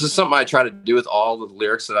them, which is something I try to do with all the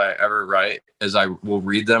lyrics that I ever write, is I will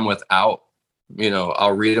read them without,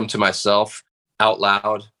 I'll read them to myself out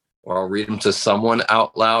loud, or I'll read them to someone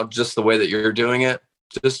out loud, just the way that you're doing it,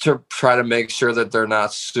 just to try to make sure that they're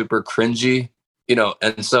not super cringy,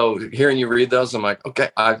 And so hearing you read those, I'm like, okay,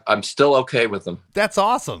 I'm still okay with them. That's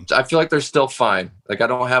awesome. I feel like they're still fine. Like, I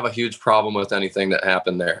don't have a huge problem with anything that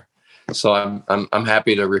happened there. So I'm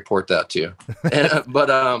happy to report that to you. But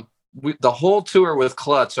the whole tour with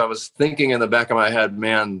Clutch, I was thinking in the back of my head,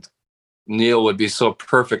 man, Neil would be so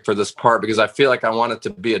perfect for this part, because I feel like I want it to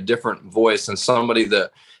be a different voice and somebody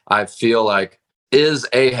that I feel like is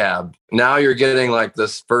Ahab. Now you're getting like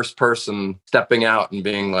this first person stepping out and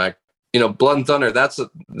being like, Blood and Thunder.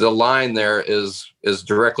 The line there is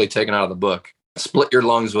directly taken out of the book. Split your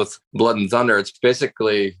lungs with blood and thunder. It's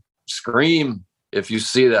basically scream if you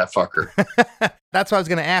see that fucker. That's what I was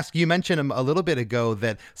going to ask. You mentioned a little bit ago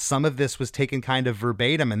that some of this was taken kind of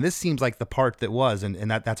verbatim, and this seems like the part that was,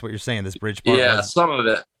 and that's what you're saying, this bridge part. Yeah, was. Some of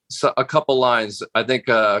it. So a couple lines. I think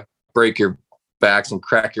break your backs and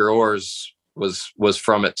crack your oars was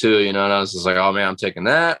from it too, And I was just like, oh man, I'm taking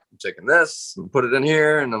that, I'm taking this, and put it in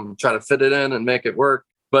here, and I'm trying to fit it in and make it work.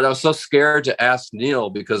 But I was so scared to ask Neil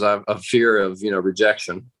because I have a fear of,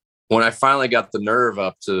 rejection. When I finally got the nerve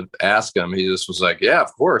up to ask him, he just was like, yeah,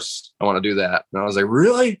 of course, I want to do that. And I was like,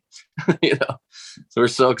 really? So we're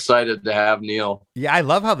so excited to have Neil. Yeah, I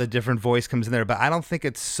love how the different voice comes in there, but I don't think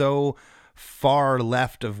it's so far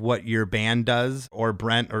left of what your band does, or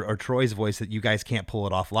Brent or Troy's voice, that you guys can't pull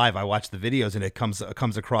it off live. I watch the videos and it comes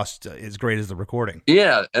across as great as the recording.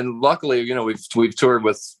 Yeah, and luckily, we've toured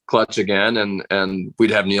with Clutch again, and we'd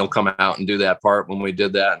have Neil come out and do that part when we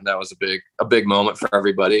did that, and that was a big moment for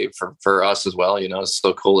everybody, for us as well. It's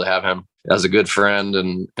so cool to have him as a good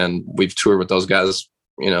friend, and we've toured with those guys,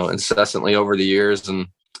 incessantly over the years, and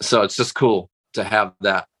so it's just cool to have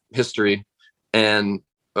that history. And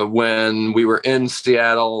when we were in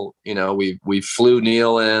Seattle, we flew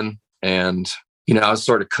Neil in, and I was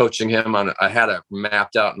sort of coaching him on. I had it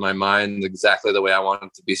mapped out in my mind exactly the way I wanted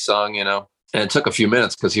it to be sung, and it took a few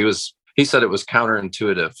minutes because he said it was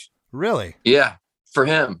counterintuitive. Really? Yeah, for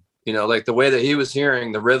him, like the way that he was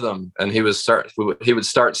hearing the rhythm, and he would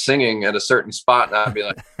start singing at a certain spot, and I'd be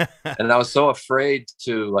like, and I was so afraid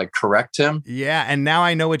to like correct him. Yeah, and now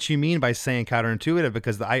I know what you mean by saying counterintuitive,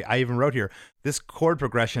 because I even wrote here, this chord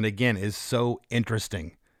progression again is so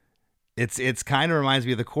interesting. It's kind of reminds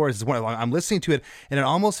me of the chorus. I'm listening to it, and it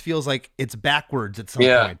almost feels like it's backwards at some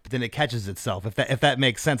point, but then it catches itself. If that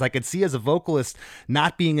makes sense, I could see as a vocalist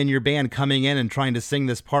not being in your band coming in and trying to sing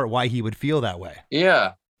this part, why he would feel that way.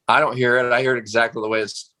 Yeah. I don't hear it. I hear it exactly the way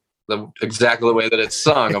that it's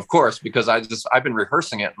sung, of course, because I've been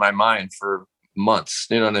rehearsing it in my mind for months.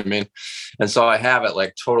 You know what I mean? And so I have it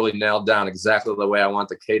like totally nailed down exactly the way I want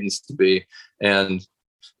the cadence to be. And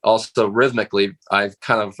also rhythmically, I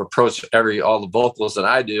kind of approach all the vocals that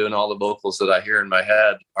I do, and all the vocals that I hear in my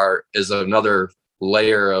head is another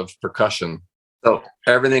layer of percussion. So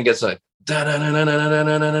everything gets like, it's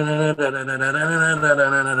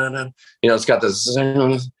got this.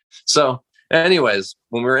 So anyways,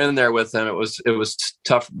 when we were in there with him, it was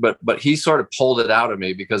tough, but he sort of pulled it out of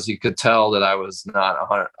me, because he could tell that I was not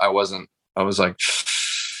 100. I was like,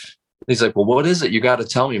 he's like, well, what is it? You got to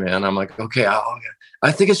tell me, man. I'm like, okay,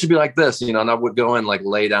 I think it should be like this, and I would go and like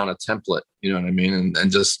lay down a template, you know what I mean?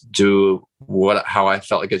 And just do how I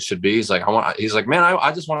felt like it should be. He's like, man,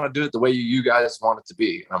 I just want to do it the way you guys want it to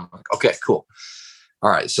be. And I'm like, okay, cool.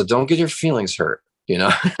 All right. So don't get your feelings hurt.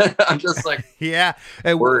 I'm just like, yeah.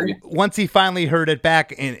 Once he finally heard it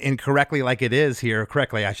back incorrectly, like it is here,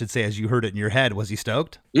 correctly, I should say, as you heard it in your head, was he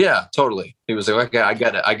stoked? Yeah, totally. He was like, okay, I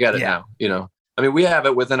get it now. I mean, we have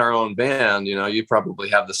it within our own band. You probably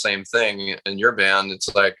have the same thing in your band.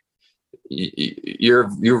 It's like,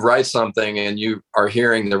 you write something and you are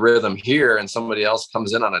hearing the rhythm here, and somebody else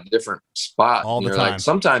comes in on a different spot. All and the you're time. Like,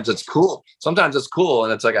 sometimes it's cool. Sometimes it's cool,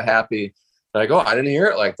 and it's like a happy, like, oh, I didn't hear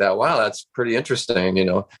it like that. Wow, that's pretty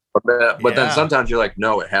interesting, But then sometimes you're like,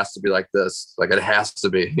 no, it has to be like this. Like, it has to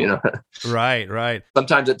be, Right.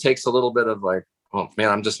 Sometimes it takes a little bit of like, oh man,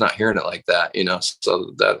 I'm just not hearing it like that,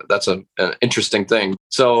 So that's an interesting thing.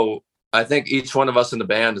 So I think each one of us in the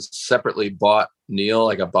band has separately bought Neil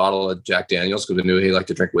like a bottle of Jack Daniels, because we knew he liked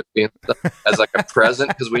to drink whiskey and stuff, as like a present,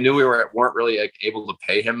 because we knew we weren't really like, able to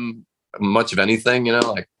pay him much of anything,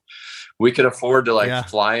 like we could afford to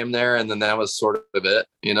fly him there, and then that was sort of it,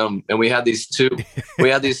 And we had these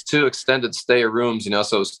two extended stay rooms,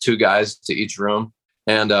 so it was 2 guys to each room,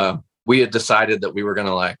 and we had decided that we were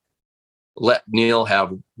gonna like let Neil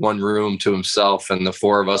have one room to himself, and the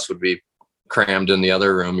 4 of us would be crammed in the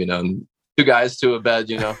other room, and 2 guys to a bed,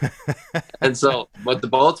 And so, but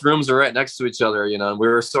both rooms are right next to each other, and we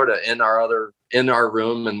were sort of in our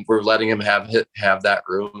room, and we're letting him have that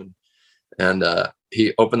room. And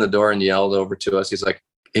he opened the door and yelled over to us.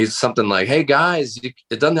 He's something like, "Hey guys,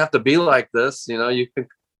 it doesn't have to be like this.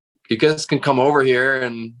 You guys can come over here."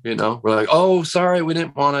 And, we're like, "Oh, sorry, we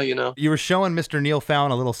didn't want to, You were showing Mr. Neil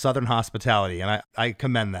Fallon a little Southern hospitality, and I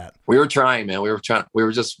commend that. We were trying, man. We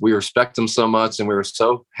respect him so much, and we were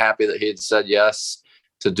so happy that he had said yes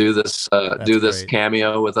to do this, this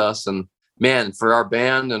cameo with us. And man, for our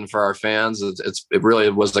band and for our fans, it really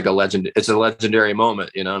was like it's a legendary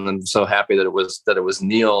moment, and I'm so happy that it was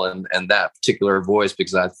Neil and that particular voice,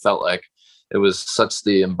 because I felt like it was such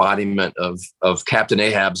the embodiment of Captain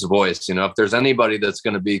Ahab's voice. If there's anybody that's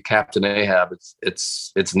going to be Captain Ahab,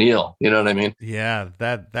 it's Neil. You know what I mean? Yeah,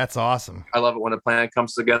 that's awesome. I love it when a plan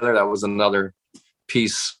comes together. That was another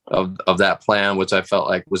piece of that plan, which I felt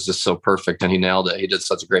like was just so perfect, and he nailed it. He did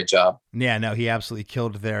such a great job. Yeah, no, he absolutely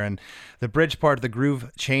killed it there. And the bridge part of the groove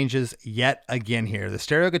changes yet again here. The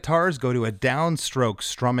stereo guitars go to a downstroke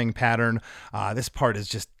strumming pattern. This part is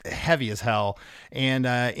just heavy as hell. And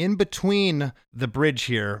in between the bridge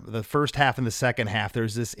here, the first half and the second half,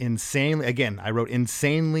 there's this insanely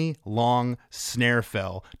long snare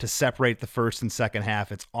fill to separate the first and second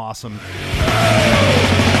half. It's awesome.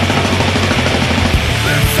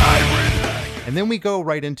 And then we go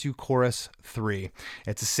right into chorus 3.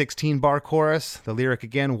 It's a 16-bar chorus. The lyric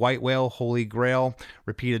again, white whale, holy grail,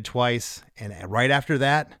 repeated twice. And right after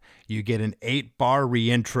that, you get an 8-bar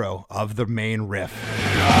reintro of the main riff.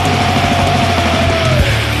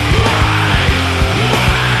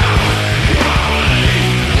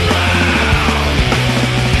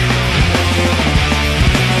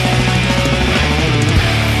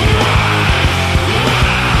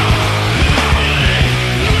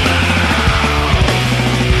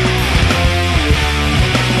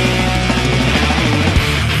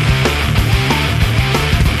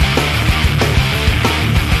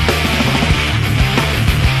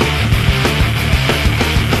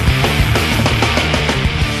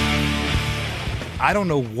 I don't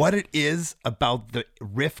know what it is about the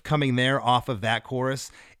riff coming there off of that chorus.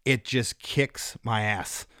 It just kicks my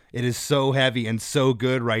ass. It is so heavy and so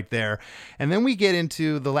good right there. And then we get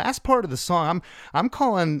into the last part of the song. I'm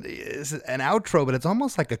calling an outro, but it's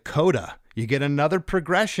almost like a coda. You get another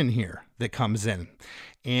progression here that comes in.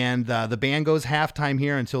 And the band goes halftime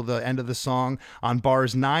here until the end of the song. On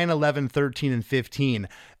bars 9, 11, 13, and 15,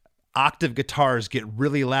 octave guitars get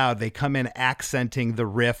really loud. They come in accenting the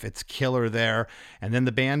riff. It's killer there. And then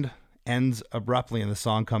the band ends abruptly and the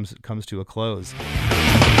song comes to a close.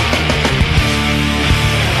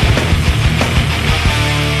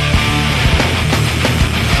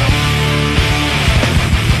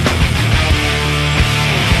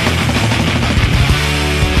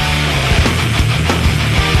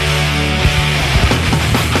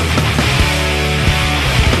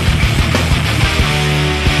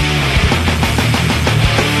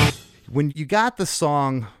 When you got the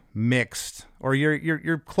song mixed, or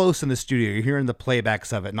you're close in the studio, you're hearing the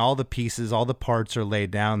playbacks of it, and all the pieces, all the parts are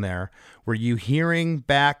laid down there. Were you hearing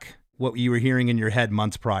back what you were hearing in your head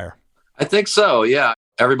months prior? I think so. Yeah,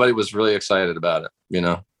 everybody was really excited about it.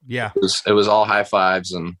 Yeah, it was all high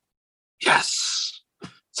fives and yes,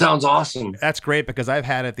 sounds awesome. That's great, because I've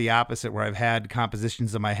had it the opposite, where I've had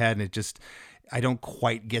compositions in my head and I don't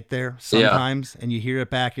quite get there sometimes. Yeah. And you hear it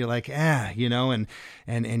back, you're like, and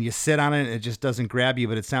you sit on it and it just doesn't grab you.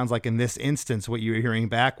 But it sounds like in this instance, what you were hearing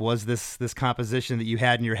back was this composition that you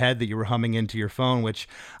had in your head that you were humming into your phone, which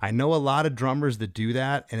I know a lot of drummers that do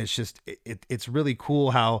that. And it's just, it's really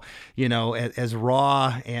cool how, as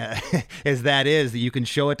raw as that is, that you can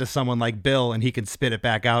show it to someone like Bill and he can spit it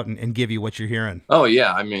back out and give you what you're hearing. Oh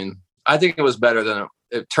yeah. I mean, I think it was better than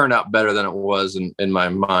it turned out better than it was in my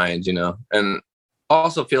mind, you know. And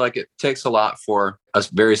also feel like it takes a lot for a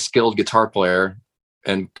very skilled guitar player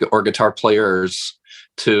or guitar players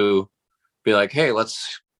to be like, hey,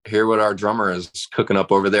 let's hear what our drummer is cooking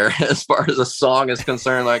up over there as far as a song is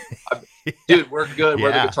concerned. Like, dude, we're good. Yeah.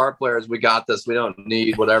 We're the guitar players. We got this. We don't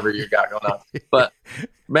need whatever you got going on. But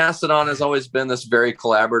Mastodon has always been this very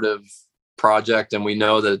collaborative project, and we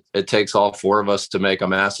know that it takes all four of us to make a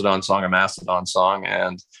Mastodon song,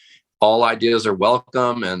 and all ideas are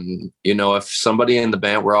welcome. And, you know, if somebody in the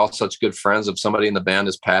band, we're all such good friends, if somebody in the band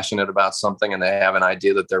is passionate about something and they have an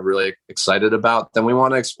idea that they're really excited about, then we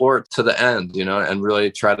want to explore it to the end, you know, and really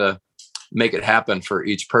try to make it happen for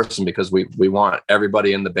each person, because we want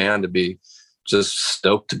everybody in the band to be just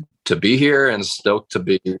stoked to be here and stoked to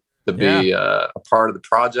be a part of the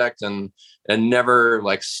project, and never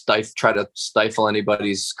like try to stifle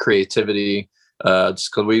anybody's creativity, just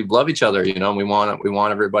because we love each other, you know, and we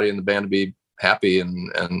want everybody in the band to be happy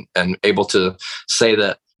and able to say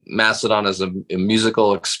that Mastodon is a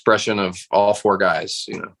musical expression of all four guys,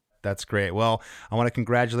 you know. That's great. Well, I want to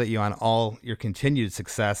congratulate you on all your continued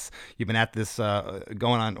success. You've been at this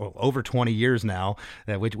going on over 20 years now,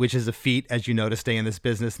 which is a feat, as you know, to stay in this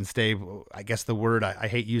business and stay, I guess the word, I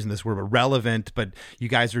hate using this word, but relevant, but you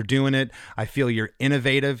guys are doing it. I feel you're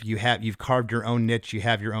innovative. You've carved your own niche. You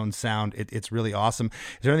have your own sound. It's really awesome.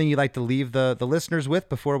 Is there anything you'd like to leave the listeners with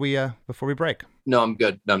before we break? No, I'm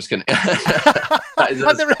good. No, I'm just kidding.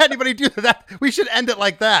 I've never had anybody do that. We should end it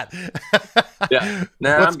like that. Yeah.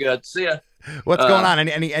 Nah, I'm good. See ya. What's going on?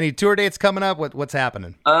 Any tour dates coming up? What's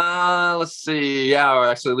happening? Let's see. Yeah, we're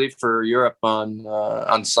actually leave for Europe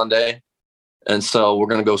on Sunday. And so we're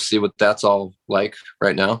going to go see what that's all like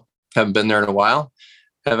right now. Haven't been there in a while.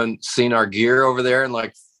 Haven't seen our gear over there in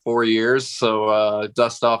like 4 years. So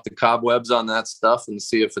dust off the cobwebs on that stuff and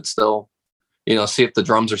see if it's still, you know, see if the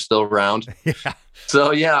drums are still around. Yeah.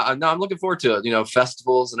 So yeah, I'm looking forward to it. You know,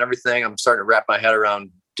 festivals and everything. I'm starting to wrap my head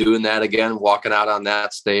around doing that again, walking out on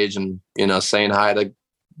that stage and, you know, saying hi to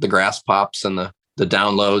the Grass Pops and the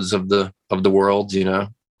downloads of the world, you know.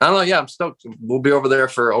 I don't know. Yeah, I'm stoked. We'll be over there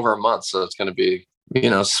for over a month. So it's going to be, you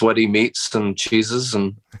know, sweaty meats and cheeses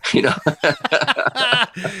and, you know.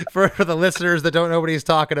 for the listeners that don't know what he's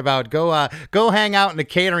talking about, go hang out in a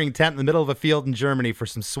catering tent in the middle of a field in Germany for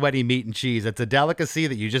some sweaty meat and cheese. It's a delicacy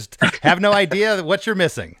that you just have no idea what you're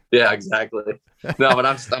missing. Yeah, exactly. No,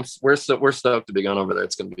 but we're stoked to be going over there.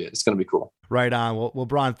 It's gonna be cool. Right on. Well,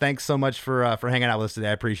 Brann, thanks so much for hanging out with us today.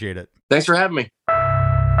 I appreciate it. Thanks for having me.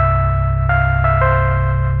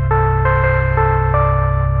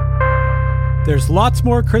 There's lots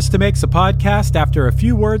more Krista Makes a Podcast after a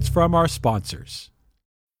few words from our sponsors.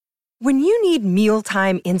 When you need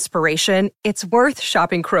mealtime inspiration, it's worth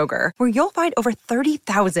shopping Kroger, where you'll find over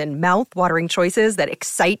 30,000 mouth-watering choices that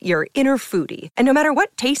excite your inner foodie. And no matter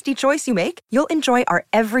what tasty choice you make, you'll enjoy our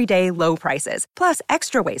everyday low prices, plus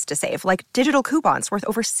extra ways to save, like digital coupons worth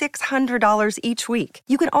over $600 each week.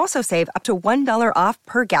 You can also save up to $1 off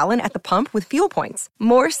per gallon at the pump with fuel points.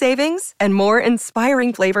 More savings and more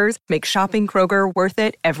inspiring flavors make shopping Kroger worth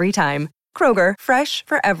it every time. Kroger, fresh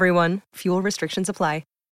for everyone. Fuel restrictions apply.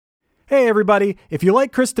 Hey, everybody. If you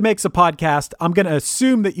like Krista Makes a Podcast, I'm going to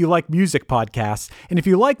assume that you like music podcasts. And if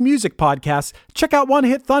you like music podcasts, check out One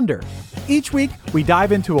Hit Thunder. Each week, we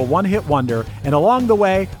dive into a one-hit wonder, and along the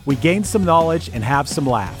way, we gain some knowledge and have some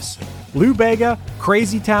laughs. Lou Bega,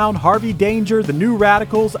 Crazy Town, Harvey Danger, The New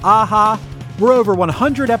Radicals, Aha. We're over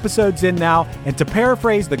 100 episodes in now, and to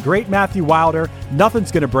paraphrase the great Matthew Wilder,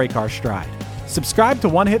 nothing's going to break our stride. Subscribe to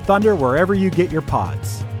One Hit Thunder wherever you get your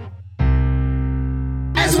pods.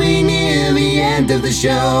 As we near the end of the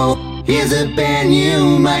show, here's a band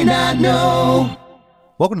you might not know.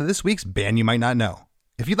 Welcome to this week's Band You Might Not Know.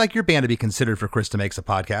 If you'd like your band to be considered for Krista Makes a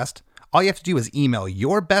Podcast, all you have to do is email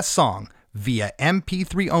your best song via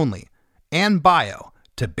MP3 only and bio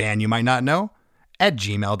to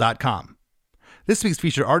bandyoumightnotknow@gmail.com. This week's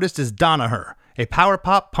featured artist is Donaher, a power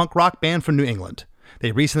pop punk rock band from New England.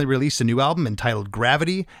 They recently released a new album entitled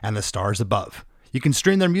Gravity and the Stars Above. You can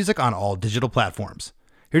stream their music on all digital platforms.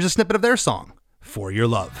 Here's a snippet of their song, For Your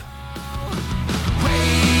Love.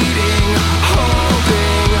 Waiting,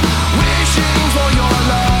 holding, wishing for your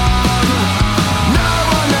love. No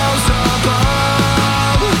one else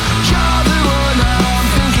above. You're the one I'm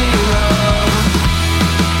thinking of.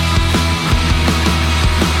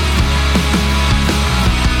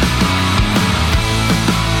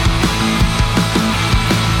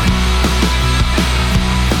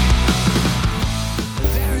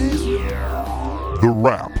 The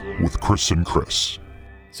Wrap with Chris and Chris.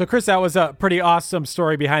 So, Chris, that was a pretty awesome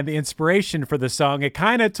story behind the inspiration for the song. It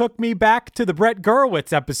kind of took me back to the Brett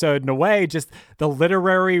Gurewitz episode in a way, just the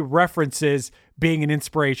literary references being an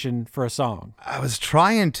inspiration for a song. I was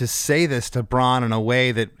trying to say this to Brann in a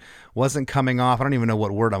way that wasn't coming off. I don't even know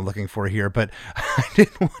what word I'm looking for here, but I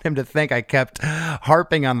didn't want him to think I kept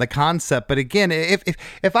harping on the concept. But again,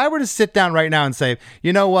 if I were to sit down right now and say,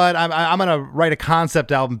 you know what, I'm going to write a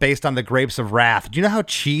concept album based on the Grapes of Wrath, do you know how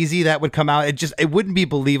cheesy that would come out? It wouldn't be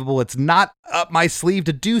believable. It's not up my sleeve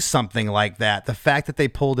to do something like that. The fact that they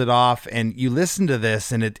pulled it off, and you listen to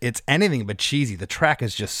this and it's anything but cheesy. The track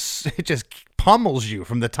is it just pummels you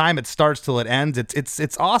from the time it starts till it ends.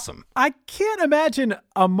 It's awesome. I can't imagine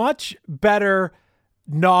a much better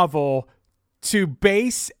novel to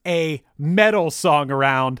base a metal song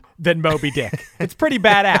around than Moby Dick. It's pretty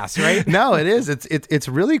badass, right? No, it is. It's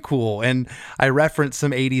really cool. And I referenced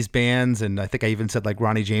some 80s bands, and I think I even said like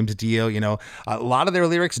Ronnie James Dio. You know, a lot of their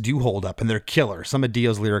lyrics do hold up, and they're killer. Some of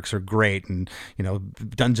Dio's lyrics are great, and you know,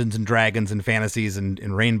 Dungeons and Dragons and fantasies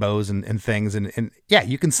and rainbows and things. And yeah,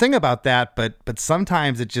 you can sing about that, but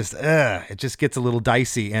sometimes it just gets a little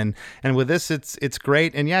dicey. And with this, it's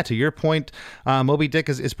great. And yeah, to your point, Moby Dick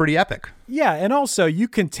is pretty epic. Yeah, and also you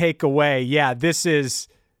can take away, this is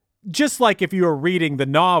just like if you were reading the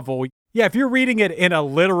novel. Yeah, if you're reading it in a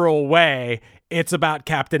literal way, it's about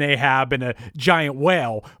Captain Ahab and a giant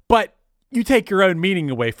whale. But you take your own meaning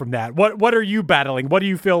away from that. What are you battling? What do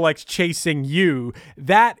you feel like's chasing you?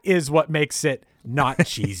 That is what makes it not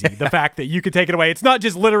cheesy. The fact that you could take it away. It's not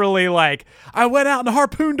just literally like, I went out and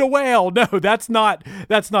harpooned a whale. No, that's not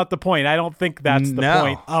the point. I don't think that's the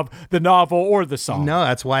point of the novel or the song. No,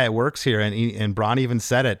 that's why it works here. And Brann even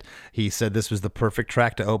said it. He said this was the perfect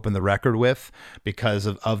track to open the record with because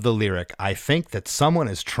of the lyric. I think that someone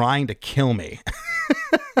is trying to kill me.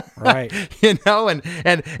 Right. You know,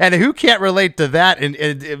 and who can't relate to that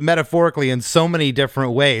in metaphorically in so many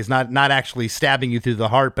different ways, not actually stabbing you through the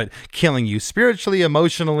heart, but killing you spiritually,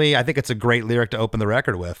 emotionally. I think it's a great lyric to open the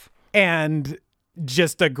record with. And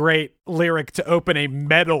just a great lyric to open a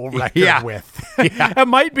metal record with. It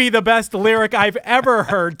might be the best lyric I've ever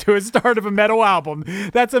heard to a start of a metal album.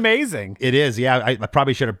 That's amazing. It is. Yeah, I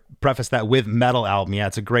probably should have prefaced that with metal album. Yeah,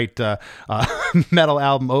 it's a great metal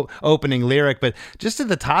album opening lyric. But just at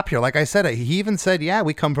the top here, like I said, he even said, yeah,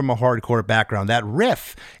 we come from a hardcore background. That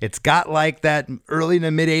riff, it's got like that early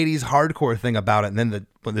to mid 80s hardcore thing about it. And then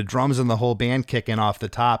when the drums and the whole band kick in off the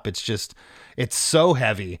top, it's so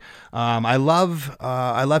heavy. I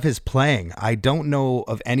love his playing. I don't know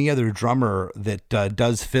of any other drummer that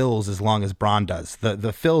does fills as long as Brann does.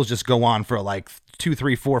 The fills just go on for like 2,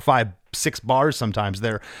 3, 4, 5, 6 bars sometimes.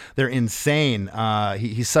 They're insane.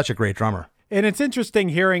 He's such a great drummer. And it's interesting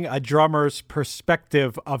hearing a drummer's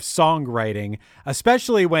perspective of songwriting,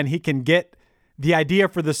 especially when he can get the idea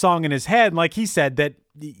for the song in his head. Like he said that,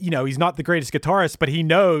 you know, he's not the greatest guitarist, but he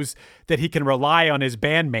knows that he can rely on his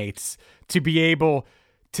bandmates to be able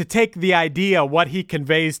to take the idea, what he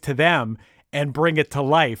conveys to them, and bring it to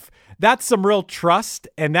life. That's some real trust,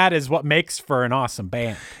 and that is what makes for an awesome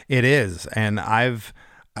band. It is. And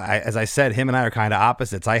as I said, him and I are kind of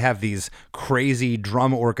opposites. I have these crazy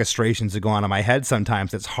drum orchestrations that go on in my head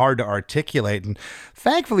sometimes that's hard to articulate. And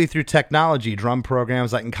thankfully, through technology, drum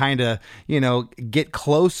programs, I can kind of, get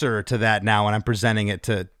closer to that now when I'm presenting it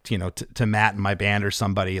to Matt and my band or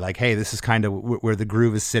somebody, like, hey, this is kind of where the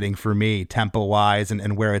groove is sitting for me, tempo wise,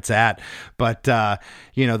 and where it's at. But,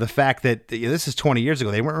 the fact that this is 20 years ago,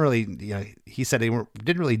 they weren't really, he said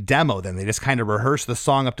didn't really demo them. They just kind of rehearsed the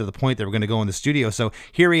song up to the point they were going to go in the studio. So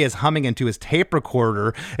here he is humming into his tape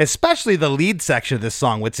recorder, especially the lead section of this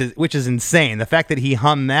song, which is insane. The fact that he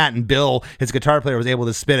hummed that and Bill, his guitar player, was able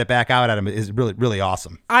to spit it back out at him is really, really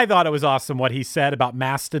awesome. I thought it was awesome what he said about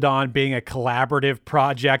Mastodon being a collaborative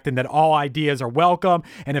project, and that all ideas are welcome.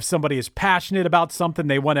 And if somebody is passionate about something,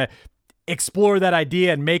 they want to explore that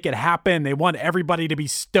idea and make it happen. They want everybody to be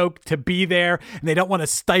stoked to be there, and they don't want to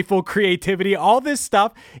stifle creativity. All this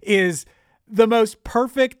stuff is the most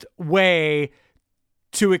perfect way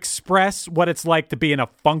to express what it's like to be in a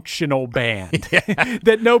functional band. Yeah.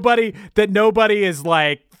 that nobody is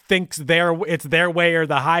like, thinks it's their way or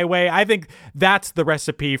the highway. I think that's the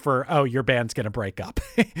recipe for, your band's going to break up.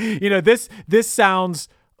 This sounds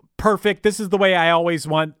perfect. This is the way I always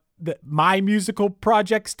want my musical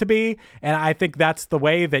projects to be. And I think that's the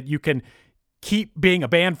way that you can keep being a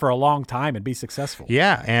band for a long time and be successful.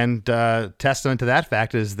 Yeah. And testament to that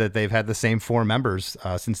fact is that they've had the same 4 members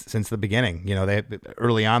since the beginning. They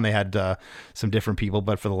early on they had some different people,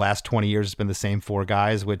 but for the last 20 years, it's been the same 4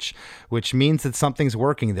 guys, which means that something's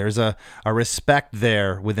working. There's a respect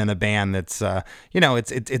there within a band that's,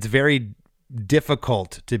 it's very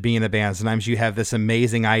difficult to be in a band. Sometimes you have this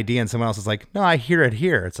amazing idea and someone else is like, no, I hear it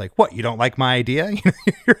here. It's like, what, you don't like my idea?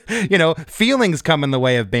 Feelings come in the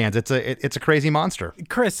way of bands. It's a crazy monster.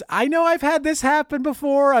 Chris, I know I've had this happen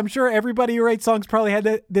before. I'm sure everybody who writes songs probably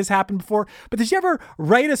had this happen before. But did you ever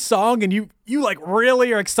write a song and you like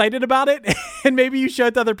really are excited about it and maybe you show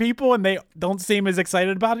it to other people and they don't seem as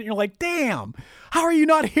excited about it? And you're like, damn, how are you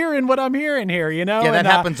not hearing what I'm hearing here? Yeah, that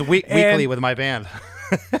happens weekly with my band.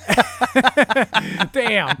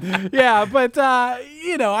 Damn. Yeah, but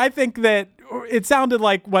I think that it sounded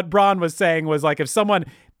like what Brann was saying was like if someone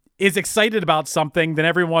is excited about something, then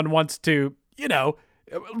everyone wants to,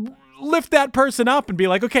 lift that person up and be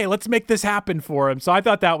like, okay, let's make this happen for him. So I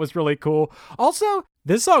thought that was really cool. Also,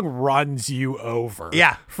 this song runs you over.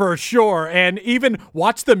 Yeah. For sure. And even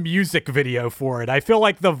watch the music video for it. I feel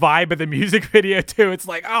like the vibe of the music video too. It's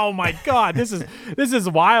like, oh my God, this is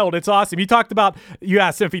wild. It's awesome. You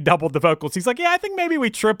asked him if he doubled the vocals. He's like, yeah, I think maybe we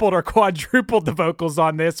tripled or quadrupled the vocals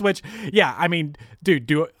on this, which, yeah, I mean,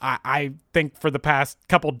 dude, I think for the past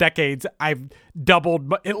couple decades, I've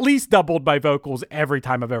at least doubled my vocals every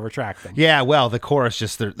time I've ever tracked them. Yeah, well, the chorus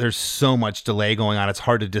there's so much delay going on. It's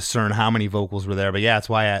hard to discern how many vocals were there. But yeah, that's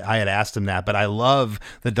why I had asked him that. But I love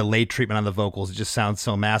the delay treatment on the vocals. It just sounds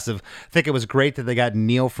so massive. I think it was great that they got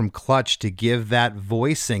Neil from Clutch to give that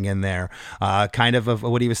voicing in there, kind of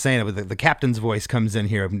what he was saying. The captain's voice comes in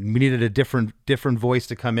here. We needed a different voice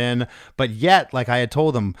to come in. But yet, like I had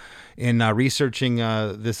told him in researching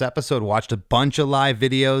this episode, watched a bunch of live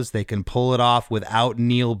videos. They can pull it off without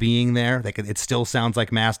Neil being there. It still sounds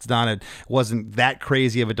like Mastodon. It wasn't that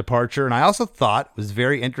crazy of a departure. And I also thought it was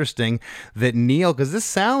very interesting that Neil, because this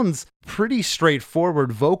sounds pretty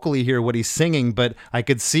straightforward vocally here, what he's singing, but I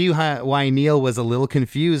could see why Neil was a little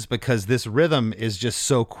confused because this rhythm is just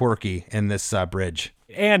so quirky in this bridge.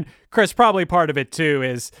 And Chris, probably part of it too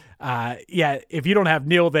is, if you don't have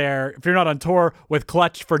Neil there, if you're not on tour with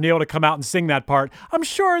Clutch for Neil to come out and sing that part, I'm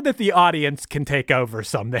sure that the audience can take over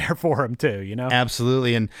some there for him too,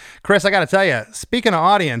 Absolutely. And Chris, I got to tell you, speaking of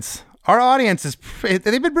audience, our audience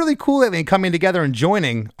they've been really cool lately in coming together and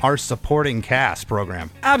joining our supporting cast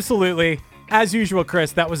program. Absolutely. As usual,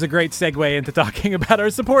 Chris, that was a great segue into talking about our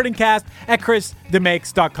supporting cast at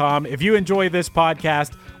chrisdemakes.com. If you enjoy this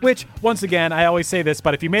podcast, which, once again, I always say this,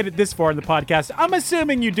 but if you made it this far in the podcast, I'm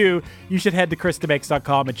assuming you do, you should head to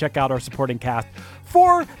chrisdemakes.com and check out our supporting cast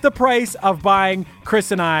for the price of buying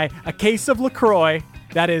Chris and I a case of LaCroix.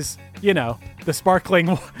 That is, the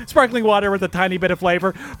sparkling water with a tiny bit of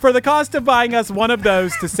flavor, for the cost of buying us one of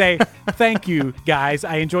those to say, thank you, guys.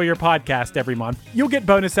 I enjoy your podcast every month. You'll get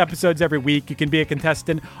bonus episodes every week. You can be a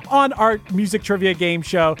contestant on our music trivia game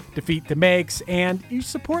show, Defeat the Makes, and you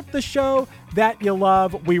support the show that you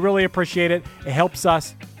love. We really appreciate it. It helps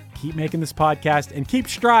us keep making this podcast and keep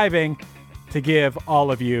striving to give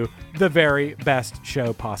all of you the very best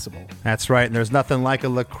show possible. That's right, and there's nothing like a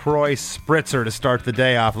LaCroix spritzer to start the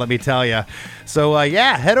day off, let me tell you. So,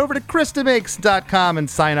 head over to chrisdemakes.com and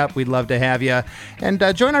sign up. We'd love to have you. And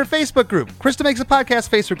join our Facebook group, Chris DeMakes a Podcast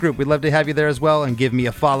Facebook group. We'd love to have you there as well, and give me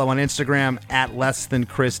a follow on Instagram at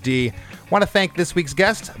 @LessThanChrisD. Want to thank this week's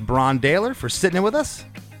guest, Brann Dailor, for sitting in with us,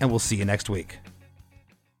 and we'll see you next week.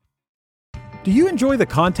 Do you enjoy the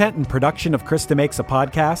content and production of Chris DeMakes a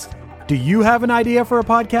Podcast? Do you have an idea for a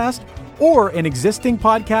podcast or an existing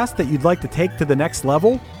podcast that you'd like to take to the next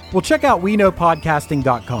level? Well, check out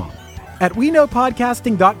WeKnowPodcasting.com. At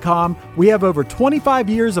WeKnowPodcasting.com, we have over 25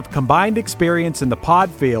 years of combined experience in the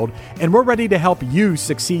pod field, and we're ready to help you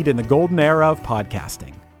succeed in the golden era of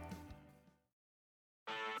podcasting.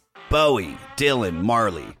 Bowie, Dylan,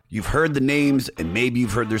 Marley. You've heard the names and maybe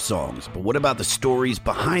you've heard their songs, but what about the stories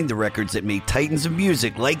behind the records that made titans of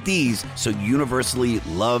music like these so universally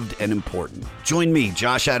loved and important? Join me,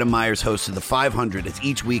 Josh Adam Myers, host of The 500, as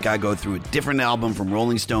each week I go through a different album from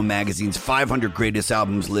Rolling Stone magazine's 500 Greatest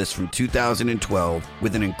Albums list from 2012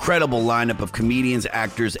 with an incredible lineup of comedians,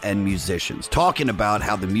 actors, and musicians talking about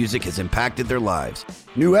how the music has impacted their lives.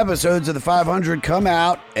 New episodes of The 500 come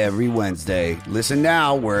out every Wednesday. Listen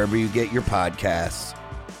now wherever you get your podcasts.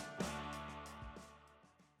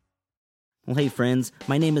 Well, hey friends,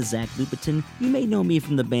 my name is Zach Lupetin. You may know me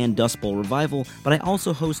from the band Dust Bowl Revival, but I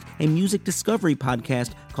also host a music discovery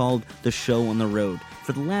podcast called The Show on the Road.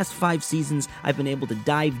 For the last 5 seasons, I've been able to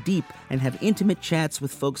dive deep and have intimate chats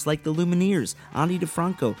with folks like the Lumineers, Ani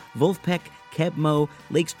DeFranco, Wolfpack, Keb Mo,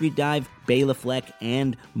 Lake Street Dive, Bela Fleck,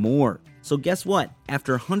 and more. So guess what?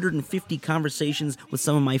 After 150 conversations with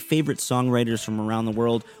some of my favorite songwriters from around the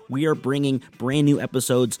world, we are bringing brand new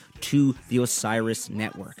episodes to the Osiris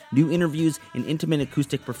Network. New interviews and intimate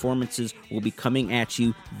acoustic performances will be coming at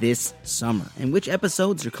you this summer. And which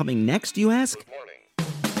episodes are coming next, you ask?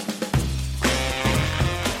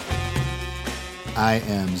 I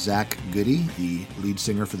am Zach Goody, the lead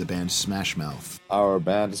singer for the band Smash Mouth. Our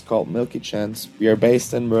band is called Milky Chance. We are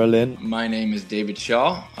based in Berlin. My name is David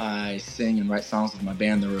Shaw. I sing and write songs with my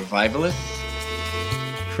band, The Revivalists.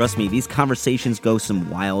 Trust me, these conversations go some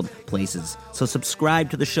wild places. So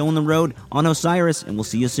subscribe to the Show on the Road on Osiris, and we'll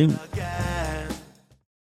see you soon.